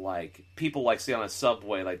have like people like say on a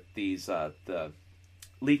subway, like these the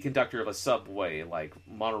lead conductor of a subway like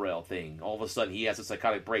monorail thing. All of a sudden he has a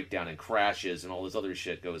psychotic breakdown and crashes, and all this other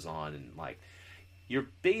shit goes on, and like your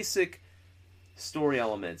basic story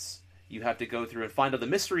elements, you have to go through and find out the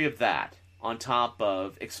mystery of that, on top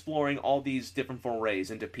of exploring all these different forays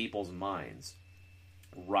into people's minds,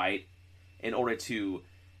 right? In order to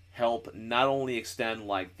help not only extend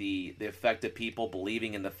like the effect of people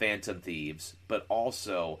believing in the Phantom Thieves, but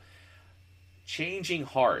also changing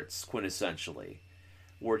hearts, quintessentially,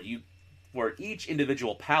 where each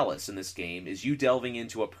individual palace in this game is you delving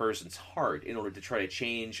into a person's heart in order to try to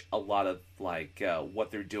change a lot of like what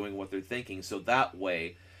they're doing, what they're thinking, so that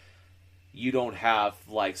way you don't have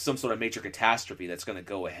like some sort of major catastrophe that's going to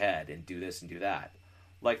go ahead and do this and do that.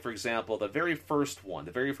 Like, for example, the very first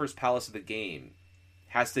palace of the game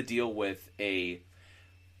has to deal with a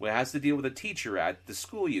teacher at the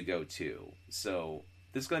school you go to. So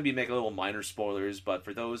this is going to be making little minor spoilers, but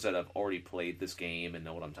for those that have already played this game and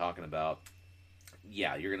know what I'm talking about,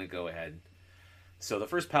 yeah, you're going to go ahead. So the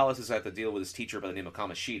first palace is have to deal with this teacher by the name of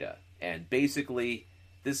Kamoshida, and basically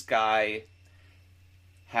this guy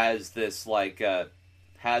has this sort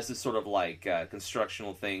of like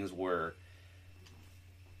constructional things where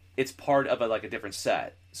it's part of a different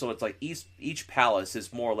set. So it's like each palace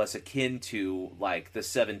is more or less akin to like the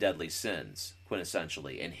 7 deadly sins,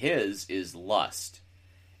 quintessentially, and his is lust.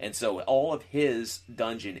 And so all of his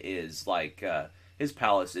dungeon is like his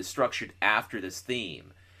palace is structured after this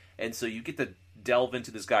theme. And so you get to delve into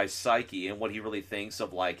this guy's psyche and what he really thinks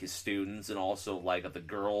of like his students, and also like of the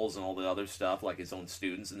girls and all the other stuff, like his own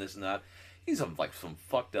students and this and that. He's some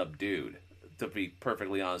fucked up dude, to be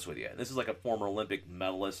perfectly honest with you. And this is like a former Olympic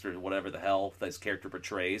medalist or whatever the hell that his character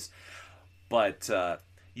portrays. But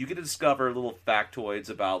you get to discover little factoids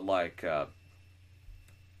about like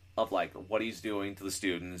of like what he's doing to the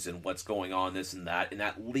students and what's going on, this and that, and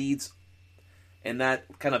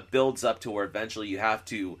that kind of builds up to where eventually you have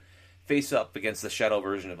to face up against the shadow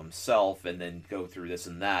version of himself, and then go through this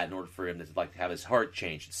and that in order for him to like have his heart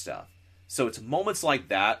changed and stuff. So it's moments like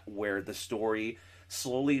that where the story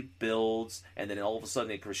slowly builds, and then all of a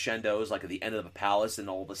sudden it crescendos like at the end of the palace, and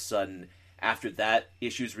all of a sudden after that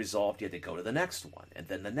issue's resolved, you have to go to the next one, and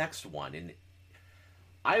then the next one, and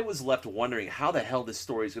I was left wondering how the hell this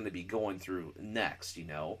story is going to be going through next, you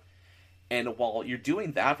know? And while you're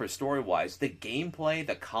doing that for story-wise, the gameplay,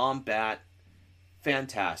 the combat,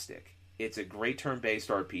 fantastic. It's a great turn-based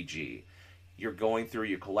RPG. You're going through,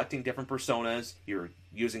 you're collecting different personas, you're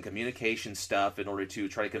using communication stuff in order to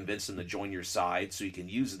try to convince them to join your side so you can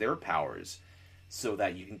use their powers, so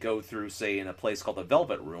that you can go through, say, in a place called the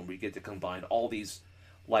Velvet Room, where you get to combine all these,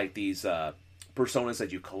 like these personas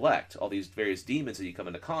that you collect, all these various demons that you come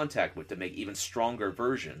into contact with, to make even stronger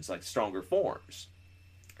versions, like stronger forms.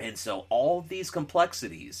 And so all these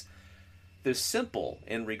complexities, they're simple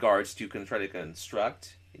in regards to try to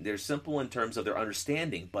construct. They're simple in terms of their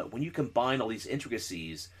understanding, but when you combine all these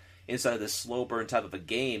intricacies inside of this slow burn type of a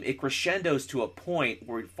game, it crescendos to a point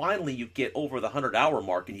where finally you get over the 100-hour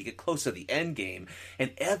mark and you get close to the end game,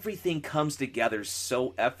 and everything comes together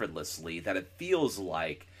so effortlessly that it feels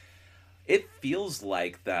like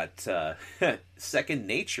that second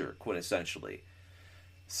nature, quintessentially.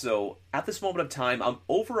 So at this moment of time, I'm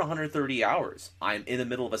over 130 hours. I'm in the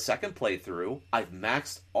middle of a second playthrough. I've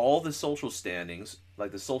maxed all the social standings,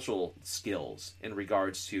 like the social skills, in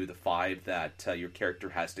regards to the 5 that your character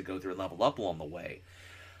has to go through and level up along the way.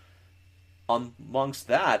 Amongst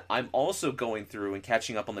that, I'm also going through and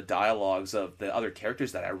catching up on the dialogues of the other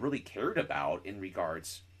characters that I really cared about in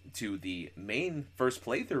regards to the main first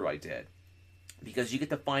playthrough I did. Because you get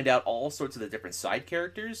to find out all sorts of the different side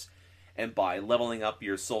characters, and by leveling up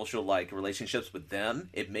your social like relationships with them,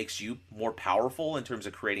 it makes you more powerful in terms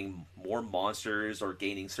of creating more monsters or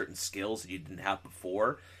gaining certain skills that you didn't have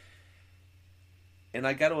before. And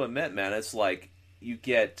I gotta admit, man, it's like you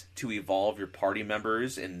get to evolve your party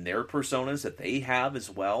members and their personas that they have as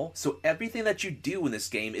well. So everything that you do in this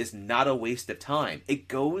game is not a waste of time. It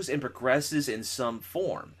goes and progresses in some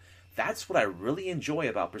form. That's what I really enjoy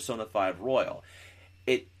about Persona 5 Royal.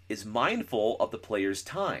 It is mindful of the player's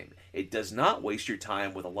time. It does not waste your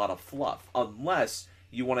time with a lot of fluff, unless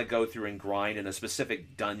you want to go through and grind in a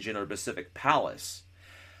specific dungeon or a specific palace.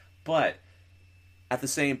 But at the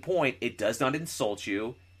same point, it does not insult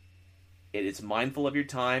you. It is mindful of your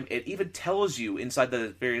time. It even tells you inside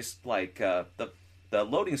the various, like, the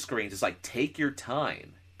loading screens, it's like, take your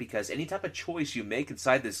time. because any type of choice you make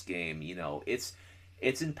inside this game, you know, it's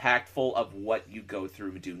impactful of what you go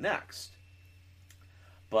through and do next.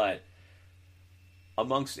 But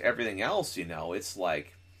amongst everything else, you know, it's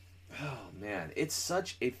like, oh man, it's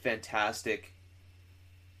such a fantastic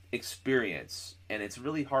experience, and it's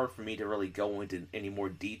really hard for me to really go into any more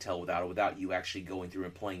detail without you actually going through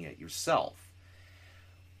and playing it yourself.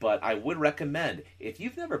 But I would recommend, if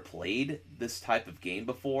you've never played this type of game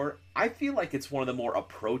before, I feel like it's one of the more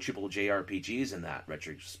approachable JRPGs in that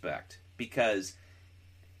retrospect. Because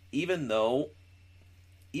even though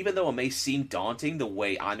it may seem daunting the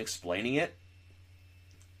way I'm explaining it,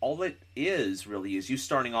 all it is really is you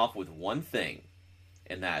starting off with one thing,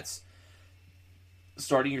 and that's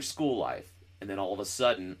starting your school life. And then all of a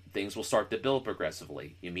sudden, things will start to build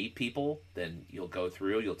progressively. You meet people, then you'll go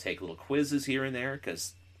through, you'll take little quizzes here and there,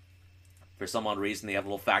 because for some odd reason they have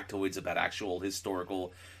little factoids about actual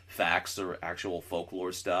historical facts or actual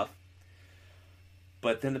folklore stuff.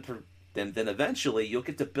 But then eventually you'll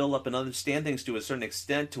get to build up and understand things to a certain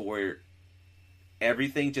extent to where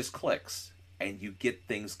everything just clicks. And you get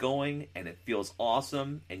things going, and it feels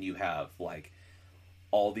awesome, and you have, like,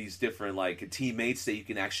 all these different, like, teammates that you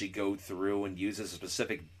can actually go through and use as a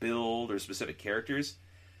specific build or specific characters.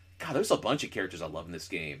 God, there's a bunch of characters I love in this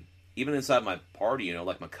game. Even inside my party, you know,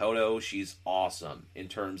 like Makoto, she's awesome in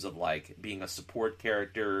terms of, like, being a support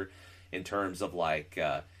character, in terms of, like,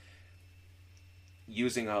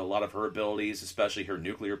 using a lot of her abilities, especially her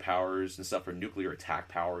nuclear powers and stuff, her nuclear attack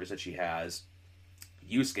powers that she has.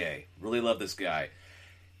 Yusuke, really love this guy.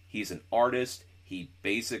 He's an artist. He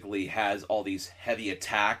basically has all these heavy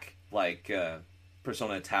attack, like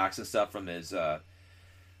persona attacks and stuff from his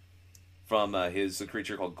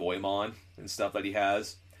creature called Goemon and stuff that he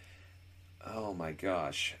has. Oh my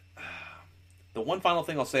gosh. The one final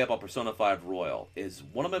thing I'll say about Persona 5 Royal is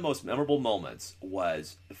one of my most memorable moments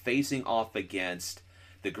was facing off against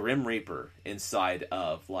the Grim Reaper inside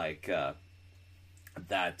of like the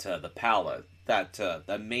palace.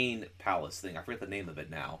 That main palace thing. I forget the name of it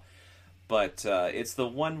now. But it's the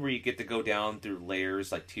one where you get to go down through layers,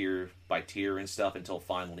 like tier by tier and stuff, until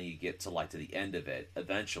finally you get to like to the end of it,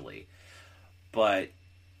 eventually. But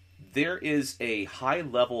there is a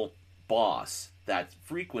high-level boss that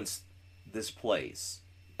frequents this place,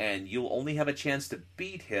 and you'll only have a chance to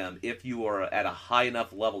beat him if you are at a high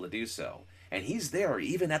enough level to do so. And he's there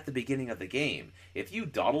even at the beginning of the game. If you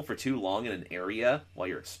dawdle for too long in an area while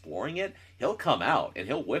you're exploring it, he'll come out and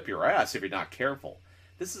he'll whip your ass if you're not careful.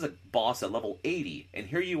 This is a boss at level 80, and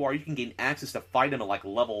here you are, you can gain access to fight him at like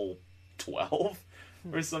level 12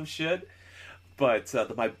 or some shit. But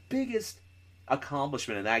my biggest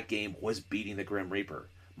accomplishment in that game was beating the Grim Reaper.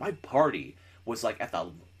 My party was like at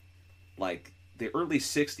the early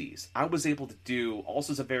 60s. I was able to do all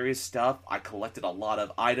sorts of various stuff. I collected a lot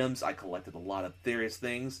of items. I collected a lot of various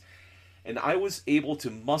things. And I was able to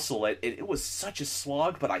muscle it. And it was such a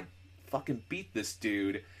slog, but I fucking beat this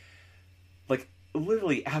dude. Like,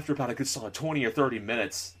 literally after about a good solid 20 or 30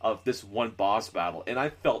 minutes of this one boss battle. And I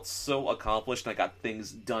felt so accomplished, and I got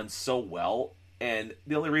things done so well. And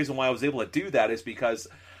the only reason why I was able to do that is because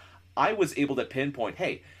I was able to pinpoint,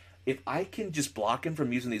 hey, if I can just block him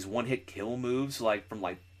from using these one-hit kill moves, like from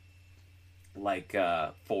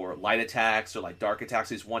for light attacks or like dark attacks,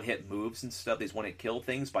 these one-hit moves and stuff, these one-hit kill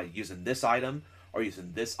things by using this item or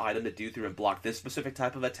using this item to do through and block this specific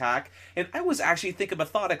type of attack. And I was actually thinking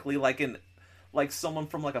methodically, like someone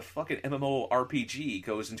from like a fucking MMORPG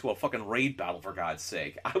goes into a fucking raid battle, for God's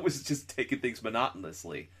sake. I was just taking things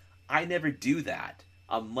monotonously. I never do that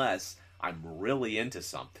unless I'm really into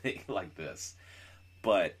something like this.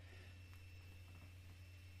 But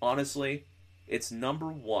honestly, it's number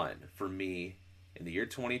one for me in the year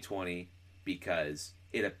 2020 because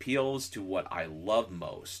it appeals to what I love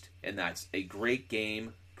most, and that's a great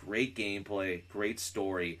game, great gameplay, great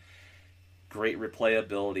story, great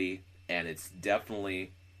replayability, and it's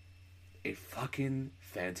definitely a fucking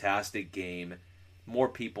fantastic game. More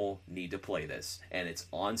people need to play this, and it's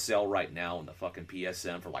on sale right now in the fucking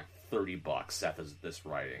PSN for like $30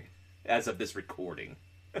 as of this recording.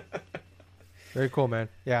 Very cool, man.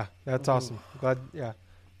 Yeah, that's awesome. Glad that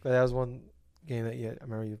was one game that I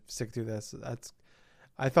remember you stick through this.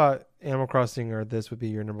 I thought Animal Crossing or this would be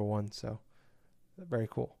your number one, so very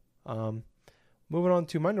cool. Moving on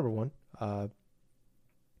to my number one.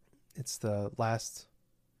 It's the last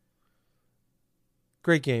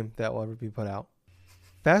great game that will ever be put out.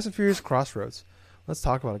 Fast and Furious Crossroads. Let's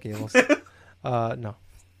talk about a game. No,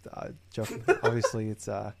 joking. Obviously, it's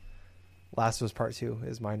Last of Us Part 2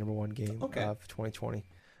 is my number one game of 2020.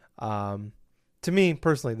 To me,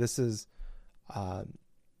 personally, this is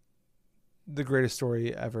the greatest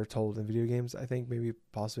story ever told in video games. I think maybe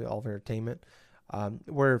possibly all of entertainment.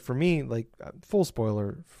 Where for me, like full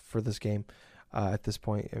spoiler for this game, at this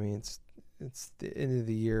point, I mean it's the end of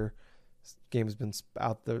the year. This game has been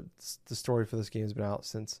out. The story for this game has been out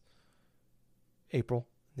since April.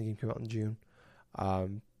 The game came out in June.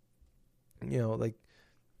 Like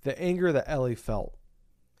the anger that Ellie felt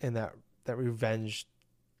and that revenge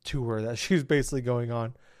tour that she was basically going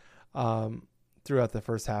on throughout the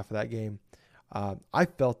first half of that game. I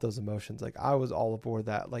felt those emotions. Like I was all aboard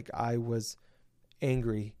that. Like I was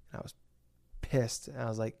angry and I was pissed. And I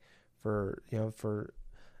was like, for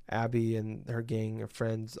Abby and her gang of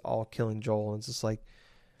friends all killing Joel. And it's just like,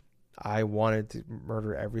 I wanted to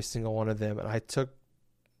murder every single one of them. And I took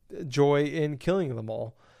joy in killing them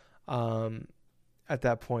all at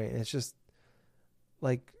that point. And it's just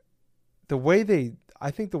like I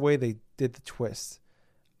think the way they did the twist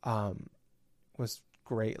was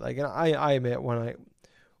great. Like, and I admit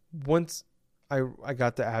once I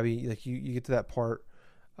got to Abby, like you get to that part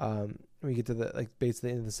when you get to the like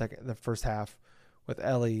basically in the first half with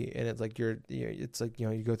Ellie, and it's like you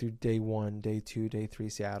go through day 1, day 2, day 3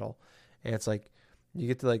 Seattle, and it's like you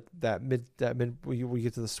get to like that mid we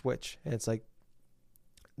get to the switch, and it's like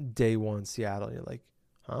day 1 Seattle, and you're like,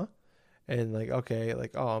 huh? And like, okay,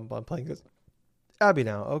 like, oh, I'm playing this Abby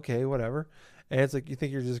now, okay, whatever. And it's like you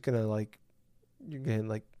think you're just gonna like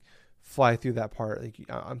fly through that part. Like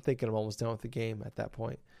I'm thinking I'm almost done with the game at that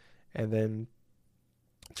point, and then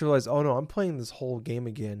to realize, oh no, I'm playing this whole game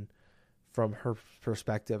again from her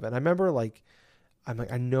perspective. And I remember like I'm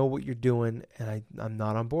like, I know what you're doing, and I'm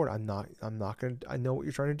not on board. I'm not gonna. I know what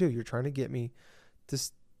you're trying to do. You're trying to get me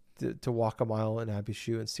to walk a mile in Abby's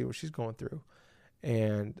shoe and see what she's going through.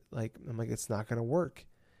 And like I'm like, it's not gonna work.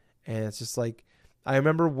 And it's just like I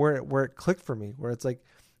remember where it clicked for me, where it's like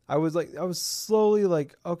I was slowly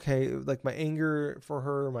like, okay, like my anger for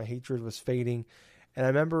her, my hatred was fading. And I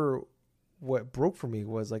remember what broke for me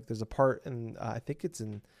was like there's a part in I think it's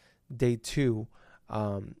in day 2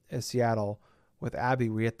 in Seattle with Abby,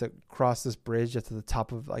 we have to cross this bridge at the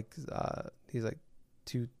top of like these like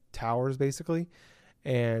 2 towers basically,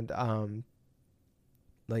 and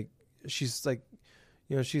like she's like,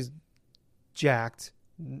 she's jacked,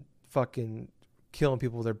 fucking killing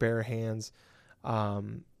people with their bare hands,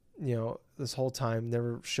 this whole time,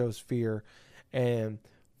 never shows fear, and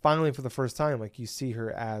finally for the first time, like you see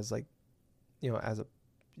her as like, as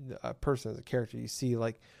a person, as a character, you see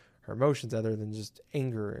like her emotions other than just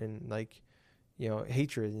anger and like,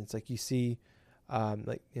 hatred. And it's like you see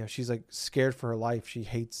she's like scared for her life.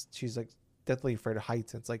 She's like deathly afraid of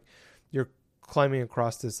heights. And it's like you're climbing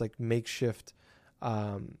across this like makeshift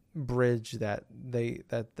bridge that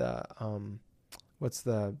what's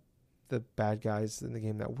the bad guys in the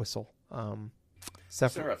game that whistle?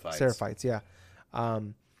 Seraphites, yeah.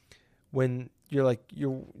 When you're like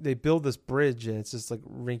they build this bridge and it's just like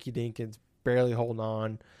rinky dink and it's barely holding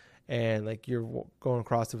on, and like you're going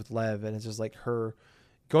across it with Lev, and it's just like her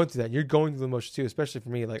going through that. And you're going through the motion too, especially for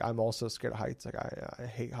me. Like I'm also scared of heights. Like I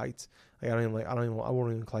hate heights. Like I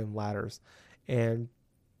won't even climb ladders. And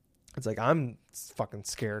it's like I'm fucking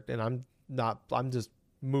scared, and I'm just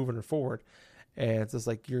moving her forward. And it's just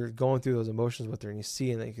like you're going through those emotions with her, and you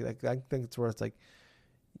see, and like I think it's where it's like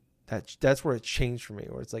that's where it changed for me,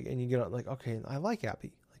 where it's like, and you get like, okay, I like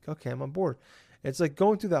Abby, like, okay, I'm on board. It's like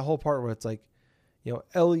going through that whole part where it's like,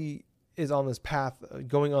 Ellie is on this path,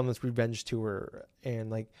 going on this revenge tour, and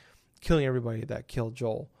like killing everybody that killed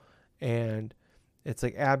Joel, and it's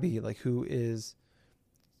like Abby, like who is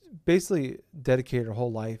basically dedicated her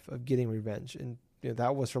whole life of getting revenge, and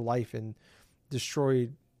that was her life, and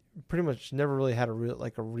destroyed. Pretty much never really had a real,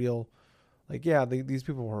 these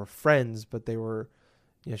people were friends, but they were,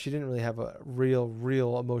 she didn't really have a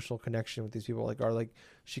real emotional connection with these people.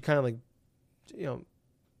 She kind of like,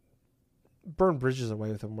 burned bridges away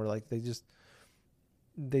with them, where like they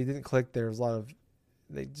didn't click. There was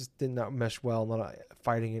they just did not mesh well, a lot of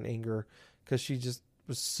fighting and anger, because she just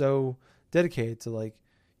was so dedicated to like,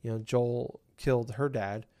 Joel killed her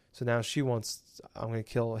dad, so now she wants, I'm going to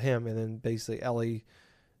kill him, and then basically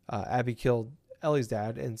Abby killed Ellie's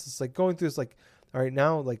dad, and it's just like going through this like, all right,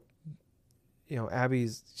 now like,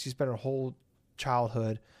 she spent her whole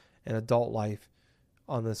childhood and adult life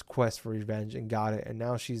on this quest for revenge and got it, and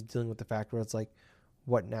now she's dealing with the fact where it's like,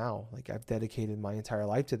 what now? Like I've dedicated my entire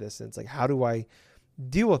life to this, and it's like, how do I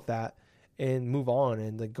deal with that and move on?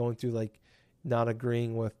 And like going through like not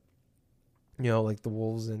agreeing with like the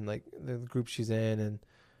wolves and like the group she's in, and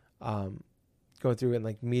going through and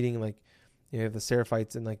like meeting like you have the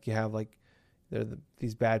Seraphites, and like you have like they're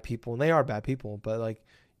these bad people, and they are bad people, but like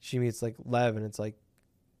she meets like Lev, and it's like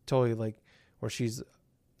totally like where she's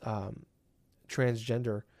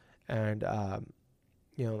transgender, and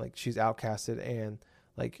like she's outcasted, and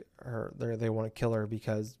like they want to kill her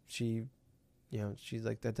because she's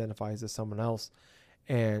like identifies as someone else,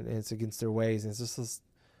 and it's against their ways. And it's just this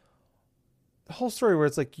the whole story where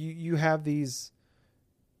it's like you have these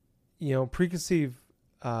preconceived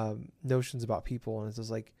notions about people, and it's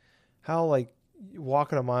just like how like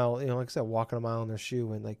walking a mile, like I said, walking a mile in their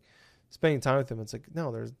shoe and like spending time with them. It's like,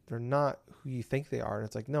 no, they're not who you think they are. And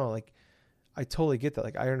it's like, no, like I totally get that.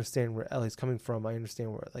 Like I understand where Ellie's coming from. I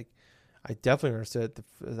understand where like I definitely understood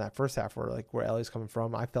that first half where like where Ellie's coming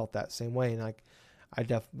from. I felt that same way, and like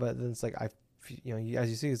but then it's like as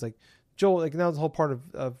you see, it's like Joel, like now the whole part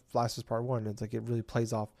of Last is Part 1. It's like it really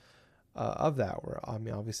plays off of that, where I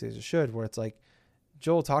mean obviously as it should, where it's like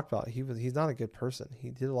Joel talked about he's not a good person. He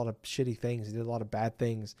did a lot of shitty things. He did a lot of bad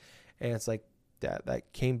things, and it's like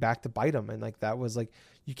that came back to bite him. And like that was like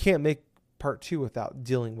you can't make Part 2 without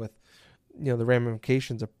dealing with the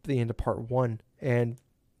ramifications of the end of Part 1. And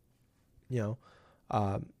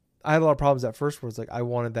I had a lot of problems at first where it's like I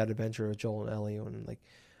wanted that adventure with Joel and Ellie, and like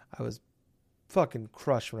I was fucking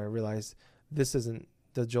crushed when I realized this isn't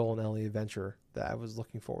the Joel and Ellie adventure that I was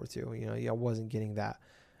looking forward to. I wasn't getting that.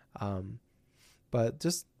 But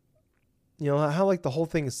just how like the whole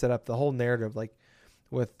thing is set up, the whole narrative, like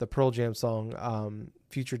with the Pearl Jam song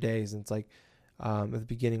Future Days, and it's like at the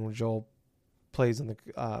beginning when Joel plays on the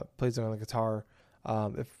guitar,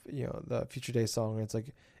 if the Future Days song, and it's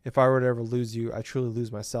like, if I were to ever lose you, I truly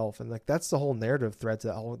lose myself. And like that's the whole narrative thread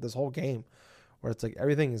to this whole game, where it's like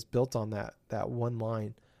everything is built on that one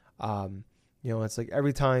line. It's like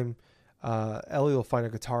every time Ellie will find a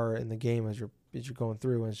guitar in the game as you're going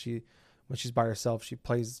through, and when she's by herself, she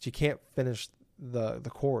can't finish the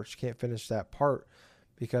chord, she can't finish that part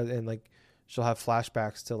and like she'll have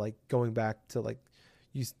flashbacks to like going back to like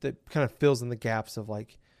that kind of fills in the gaps of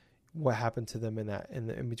like what happened to them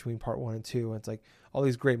in between Part 1 and 2. And it's like all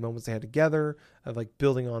these great moments they had together of like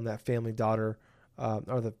building on that family daughter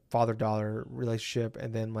or the father daughter relationship,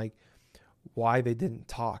 and then like why they didn't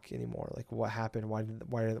talk anymore, like what happened, why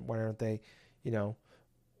aren't they,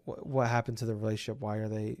 what happened to the relationship, why are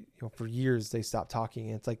they, for years they stopped talking.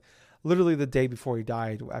 And it's like literally the day before he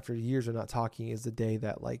died, after years of not talking, is the day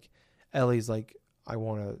that like Ellie's like, I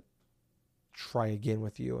want to try again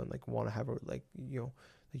with you, and like want to have a like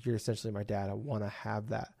like you're essentially my dad, I want to have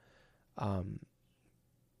that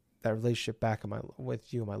that relationship back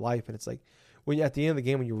with you in my life. And it's like when at the end of the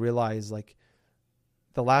game, when you realize like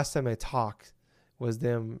the last time they talked was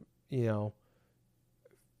them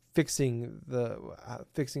fixing the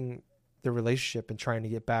relationship and trying to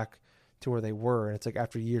get back to where they were. And it's like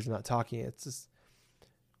after years of not talking, it's just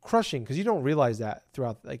crushing, because you don't realize that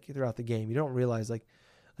throughout the game. You don't realize like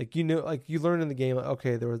you learn in the game, like,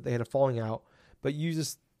 okay, they had a falling out, but you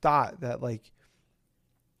just thought that like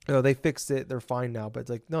they fixed it, they're fine now. But it's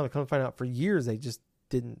like, no, they come to find out for years they just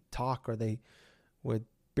didn't talk, or they would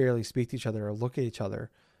barely speak to each other or look at each other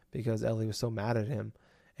because Ellie was so mad at him.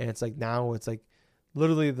 And it's like now it's like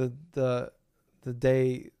literally the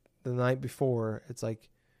night before, it's like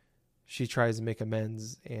she tries to make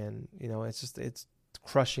amends, and it's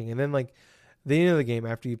crushing. And then like the end of the game,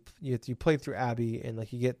 after you play through Abby, and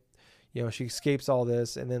like you get she escapes all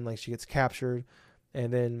this, and then like she gets captured,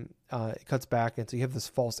 and then it cuts back, and so you have this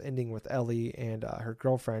false ending with Ellie and her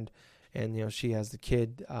girlfriend, and she has the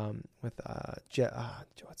kid with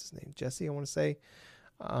what's his name, Jesse, I want to say,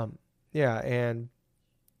 and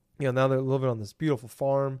now they're living on this beautiful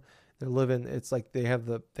farm. They're living. It's like they have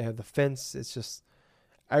the fence. It's just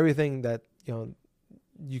everything that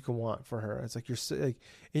you can want for her. It's like you're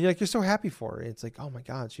so happy for her. It's like, oh my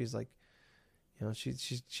God, she's like,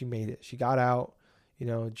 she made it. She got out.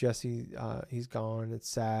 Jesse, he's gone. It's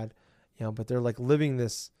sad. But they're like living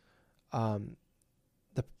this,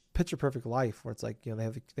 the picture perfect life where it's like they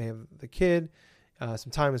have the kid.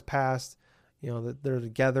 Some time has passed. They're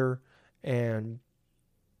together,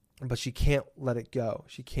 but she can't let it go.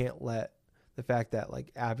 She can't let the fact that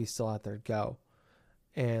like Abby's still out there go.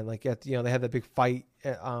 And like they had that big fight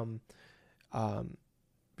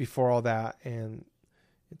before all that, and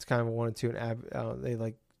it's kind of a 1 and 2,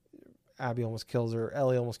 and Abby almost kills her,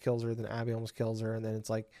 Ellie almost kills her, then Abby almost kills her, and then it's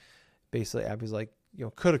like basically Abby's like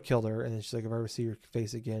could have killed her, and then she's like, if I ever see your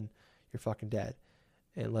face again, you're fucking dead,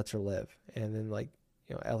 and lets her live. And then like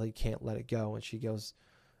Ellie can't let it go, and she goes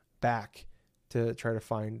back to try to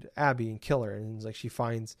find Abby and kill her, and it's like she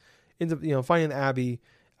ends up finding Abby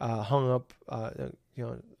hung up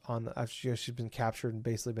after she's been captured and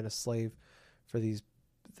basically been a slave for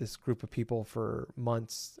this group of people for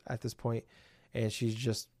months at this point, and she's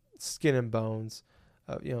just skin and bones,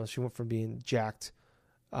 She went from being jacked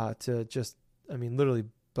to just, I mean, literally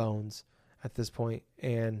bones at this point,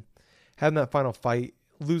 and having that final fight,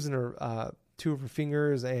 losing her 2 of her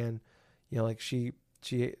fingers, and like she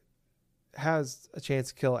has a chance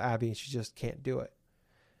to kill Abby, and she just can't do it,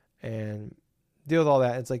 and deal with all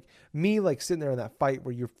that. It's like me like sitting there in that fight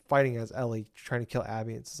where you're fighting as Ellie trying to kill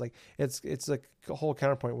Abby. It's like it's like a whole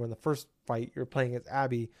counterpoint where in the first fight you're playing as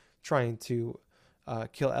Abby trying to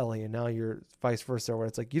kill Ellie, and now you're vice versa, where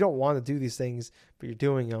it's like you don't want to do these things but you're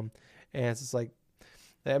doing them. And it's just like,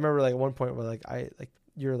 I remember like at one point where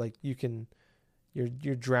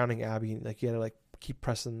you're drowning Abby, and like you had to like keep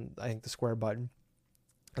pressing, I think, the square button.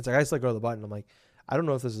 It's like I just let go of the button. I'm like, I don't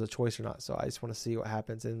know if this is a choice or not, so I just want to see what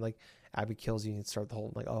happens. And like Abby kills you, and you start the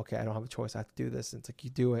whole like, oh, okay, I don't have a choice, I have to do this. And it's like you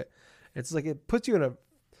do it. It's like it puts you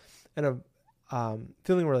in a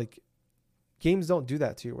feeling where like games don't do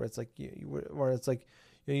that to you, where it's like where it's like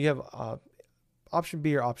you have option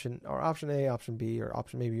B or option A, option B, or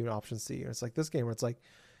option maybe even option C. And it's like this game where it's like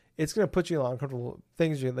it's gonna put you in a lot of uncomfortable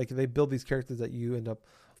things. Like they build these characters that you end up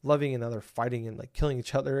loving, and now they're fighting and like killing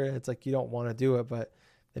each other. And it's like you don't want to do it, but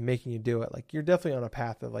they're making you do it. Like you're definitely on a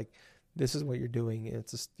path of like this is what you're doing. And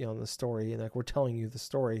it's just the story, and like we're telling you the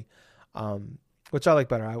story, which I like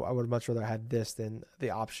better. I would much rather had this than the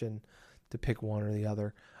option to pick one or the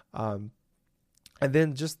other. And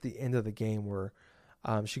then just the end of the game where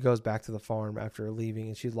she goes back to the farm after leaving,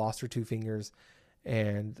 and she's lost her 2 fingers,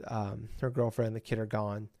 and her girlfriend and the kid are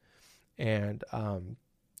gone. And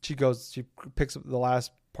she picks up the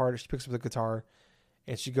last part. She picks up the guitar,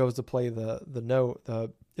 and she goes to play the note.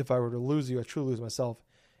 If I were to lose you, I truly lose myself.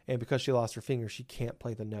 And because she lost her finger, she can't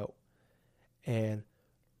play the note. And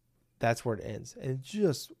that's where it ends. And it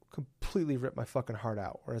just completely ripped my fucking heart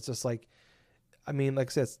out. Where it's just like, I mean, like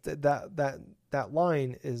I said, that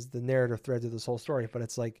line is the narrative thread to this whole story. But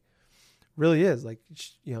it's like, really is like,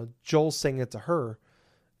 Joel saying it to her,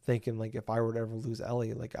 thinking like, if I were to ever lose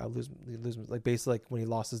Ellie, like I lose like basically like when he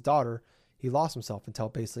lost his daughter, he lost himself until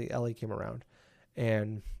basically Ellie came around.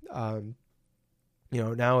 And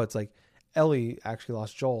now it's like Ellie actually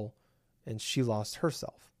lost Joel, and she lost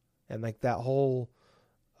herself, and like that whole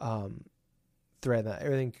thread, that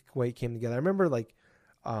everything way came together. I remember like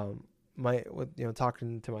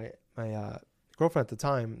talking to my girlfriend at the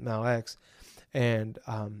time, now ex, and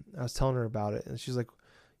I was telling her about it, and she's like,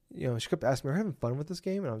 she kept asking me, "Are you having fun with this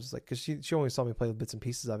game?" And I was just like, because she always saw me play with bits and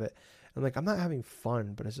pieces of it, and I'm like, I'm not having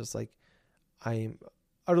fun, but it's just like I'm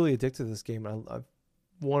utterly addicted to this game, and I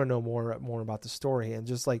want to know more about the story. And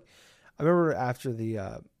just like I remember after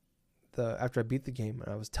after I beat the game,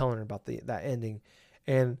 and I was telling her about that ending,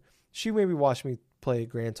 and she maybe watched me play a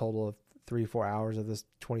grand total of 3-4 hours of this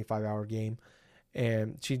 25-hour game,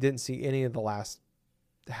 and she didn't see any of the last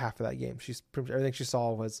half of that game. Everything she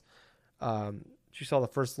saw was she saw the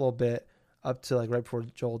first little bit up to like right before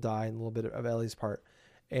Joel died, and a little bit of Ellie's part.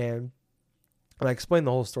 And I explained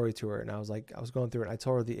the whole story to her, and I was going through it, and I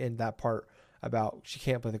told her that part about she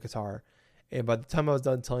can't play the guitar. And by the time I was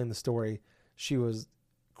done telling the story, she was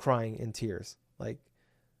crying in tears. Like,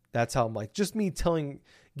 that's how I'm like, just me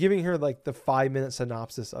giving her like the 5-minute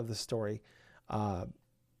synopsis of the story,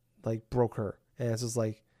 like broke her. And it's just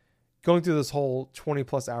like going through this whole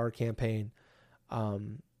 20+ hour campaign.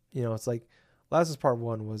 It's like Last of Us Part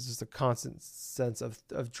 1 was just a constant sense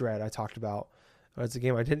of dread I talked about. It's a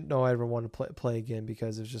game I didn't know I ever wanted to play again,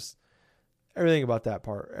 because it was just everything about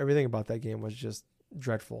that game was just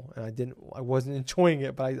dreadful, and I wasn't enjoying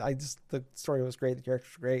it, but I just, the story was great, the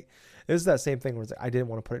characters were great. It was that same thing where it's like, I didn't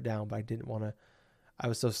want to put it down, but I didn't want to,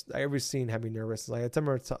 every scene had me nervous. Like I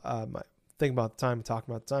remember thinking about the time,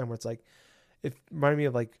 talking about the time where it's like, it reminded me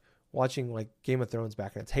of like watching like Game of Thrones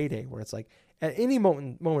back in its heyday, where it's like at any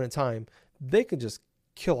moment in time, they could just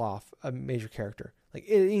kill off a major character, like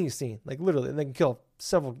in any scene, like literally, and they can kill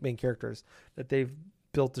several main characters that they've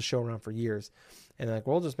built the show around for years. And like,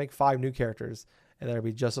 we'll just make 5 new characters, and that'll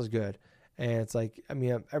be just as good. And it's like, I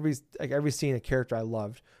mean, every scene a character I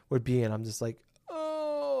loved would be in, I'm just like,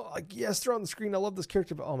 oh, like, yes, they're on the screen, I love this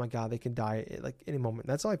character, but oh my god, they can die at like any moment.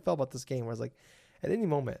 And that's how I felt about this game, where I was like, at any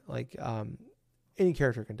moment, like any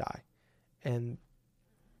character can die. And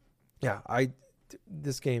yeah,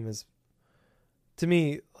 this game is, to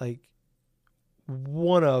me, like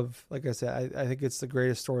one of, like I said, I think it's the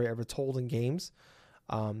greatest story ever told in games.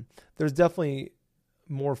 There's definitely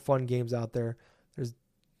more fun games out there. There's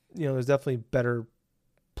definitely better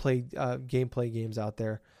gameplay games out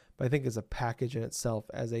there, but I think as a package in itself,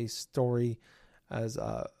 as a story, as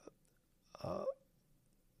a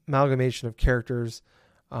amalgamation of characters,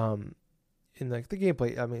 in like the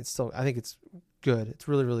gameplay, I mean, I think it's good. It's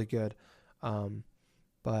really, really good.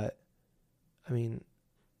 But I mean,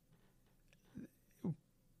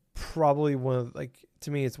 probably one of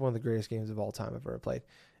to me it's one of the greatest games of all time I've ever played.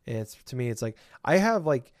 And it's to me it's like I have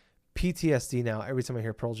like PTSD now every time I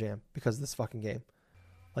hear Pearl Jam because of this fucking game.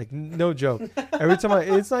 Like no joke. Every time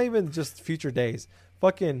it's not even just Future Days.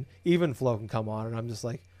 Fucking Even Flow can come on and I'm just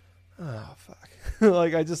like, oh fuck.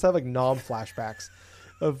 Like I just have like flashbacks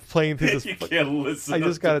of playing through this. You can't listen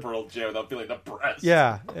to Pearl Jam without feeling depressed.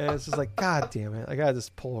 Yeah, and it's just like, God damn it! I gotta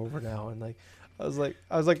just pull over now. And like, I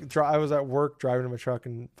was at work driving in my truck,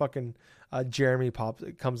 and fucking Jeremy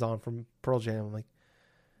comes on from Pearl Jam. I'm like,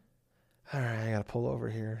 all right, I gotta pull over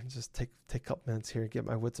here and just take a couple minutes here, get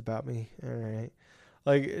my wits about me. All right,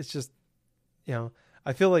 like it's just,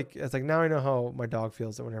 I feel like it's like now I know how my dog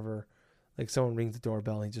feels that whenever like someone rings the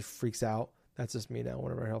doorbell and he just freaks out. That's just me now.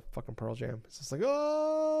 Whenever I hear fucking Pearl Jam, it's just like,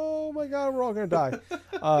 oh my god, we're all gonna die.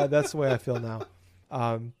 That's the way I feel now.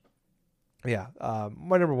 My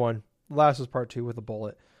number one, Last of Us Part 2 with a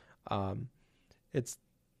bullet. It's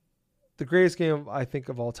the greatest game I think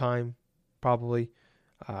of all time, probably.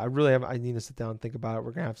 I need to sit down and think about it.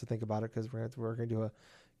 We're gonna have to think about it because we're gonna do a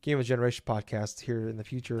Game of Generation podcast here in the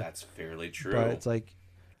future. That's fairly true. But it's like,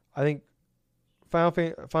 I think Final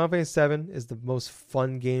Fantasy VII is the most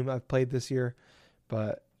fun game I've played this year,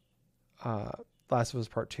 but Last of Us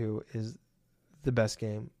Part 2 is the best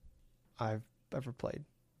game I've ever played,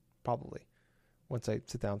 probably. Once I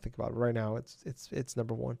sit down and think about it, right now it's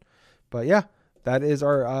number one. But yeah, that is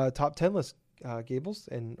our top 10 list, Gables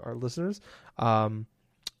and our listeners. A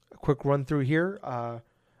quick run through here.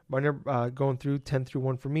 My number going through 10 through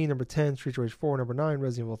 1 for me. Number 10, Streets of Rage 4. Number 9,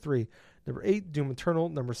 Resident Evil 3. Number 8, Doom Eternal.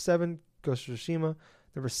 Number 7, Ghost of Tsushima.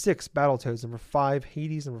 Number 6, Battletoads. Number 5,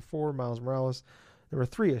 Hades. Number 4, Miles Morales. Number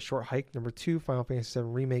 3, A Short Hike. Number 2, Final Fantasy VII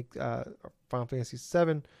Remake. Final Fantasy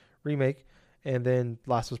VII Remake. And then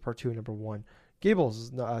Last of Us Part 2, number 1.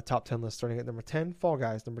 Gables' top 10 list starting at number 10, Fall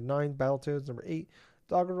Guys. Number 9, Battletoads. Number 8,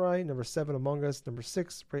 Doggeride. Number 7, Among Us. Number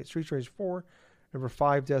 6, Streets Rage 4. Number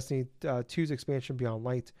 5, Destiny 2's expansion, Beyond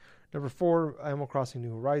Light. Number 4, Animal Crossing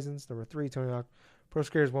New Horizons. Number 3, Tony Hawk Pro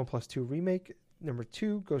Skater 1+2 Remake. Number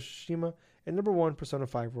 2, Ghost of Tsushima. And number 1, Persona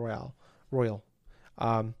 5 Royal.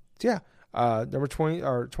 Number 20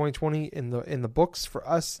 or 2020 in the books for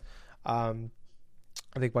us. I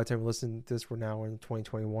think by the time we listen to this, we're now in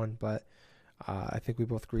 2021. But I think we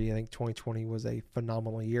both agree. I think 2020 was a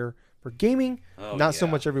phenomenal year for gaming. Not so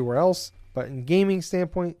much everywhere else, but in gaming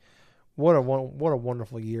standpoint, what a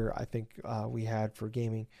wonderful year I think we had for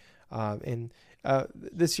gaming. And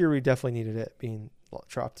this year we definitely needed it, being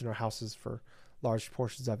trapped in our houses for large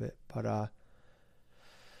portions of it. But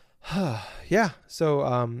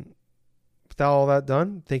so with all that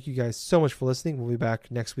done, thank you guys so much for listening. We'll be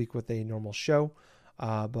back next week with a normal show.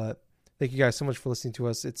 But thank you guys so much for listening to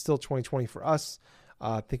us. It's still 2020 for us.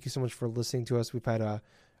 Thank you so much for listening to us. We've had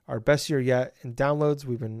our best year yet in downloads.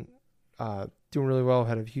 We've been doing really well.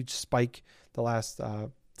 Had a huge spike the last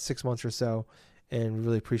 6 months or so, and we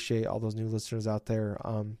really appreciate all those new listeners out there.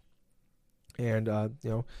 You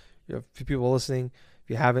have a few people listening. If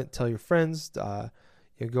you haven't, tell your friends.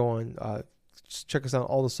 Go on, check us out on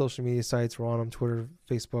all the social media sites. We're on them, Twitter,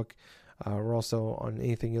 Facebook. We're also on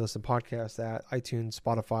anything you listen to podcasts at, iTunes,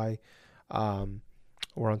 Spotify.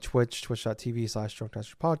 We're on Twitch,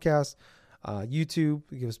 twitch.tv/DrunkDaster YouTube.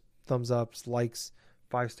 Give us thumbs ups, likes,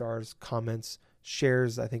 5 stars, comments,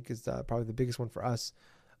 shares. I think is probably the biggest one for us.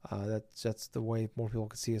 That's the way more people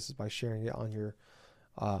can see us, is by sharing it on your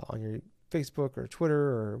Facebook or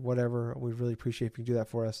Twitter or whatever. We really appreciate if you can do that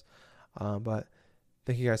for us. But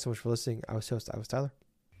thank you guys so much for listening. I was Tyler.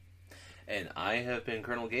 And I have been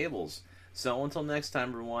Colonel Gables. So until next time,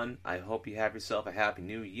 everyone, I hope you have yourself a happy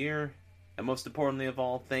new year. And most importantly of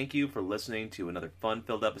all, thank you for listening to another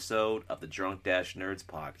fun-filled episode of the Drunk Dash Nerds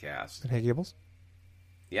podcast. And hey, Gables.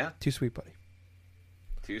 Yeah? Too sweet, buddy.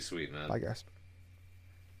 Too sweet, man. Bye, guys.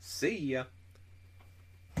 See ya.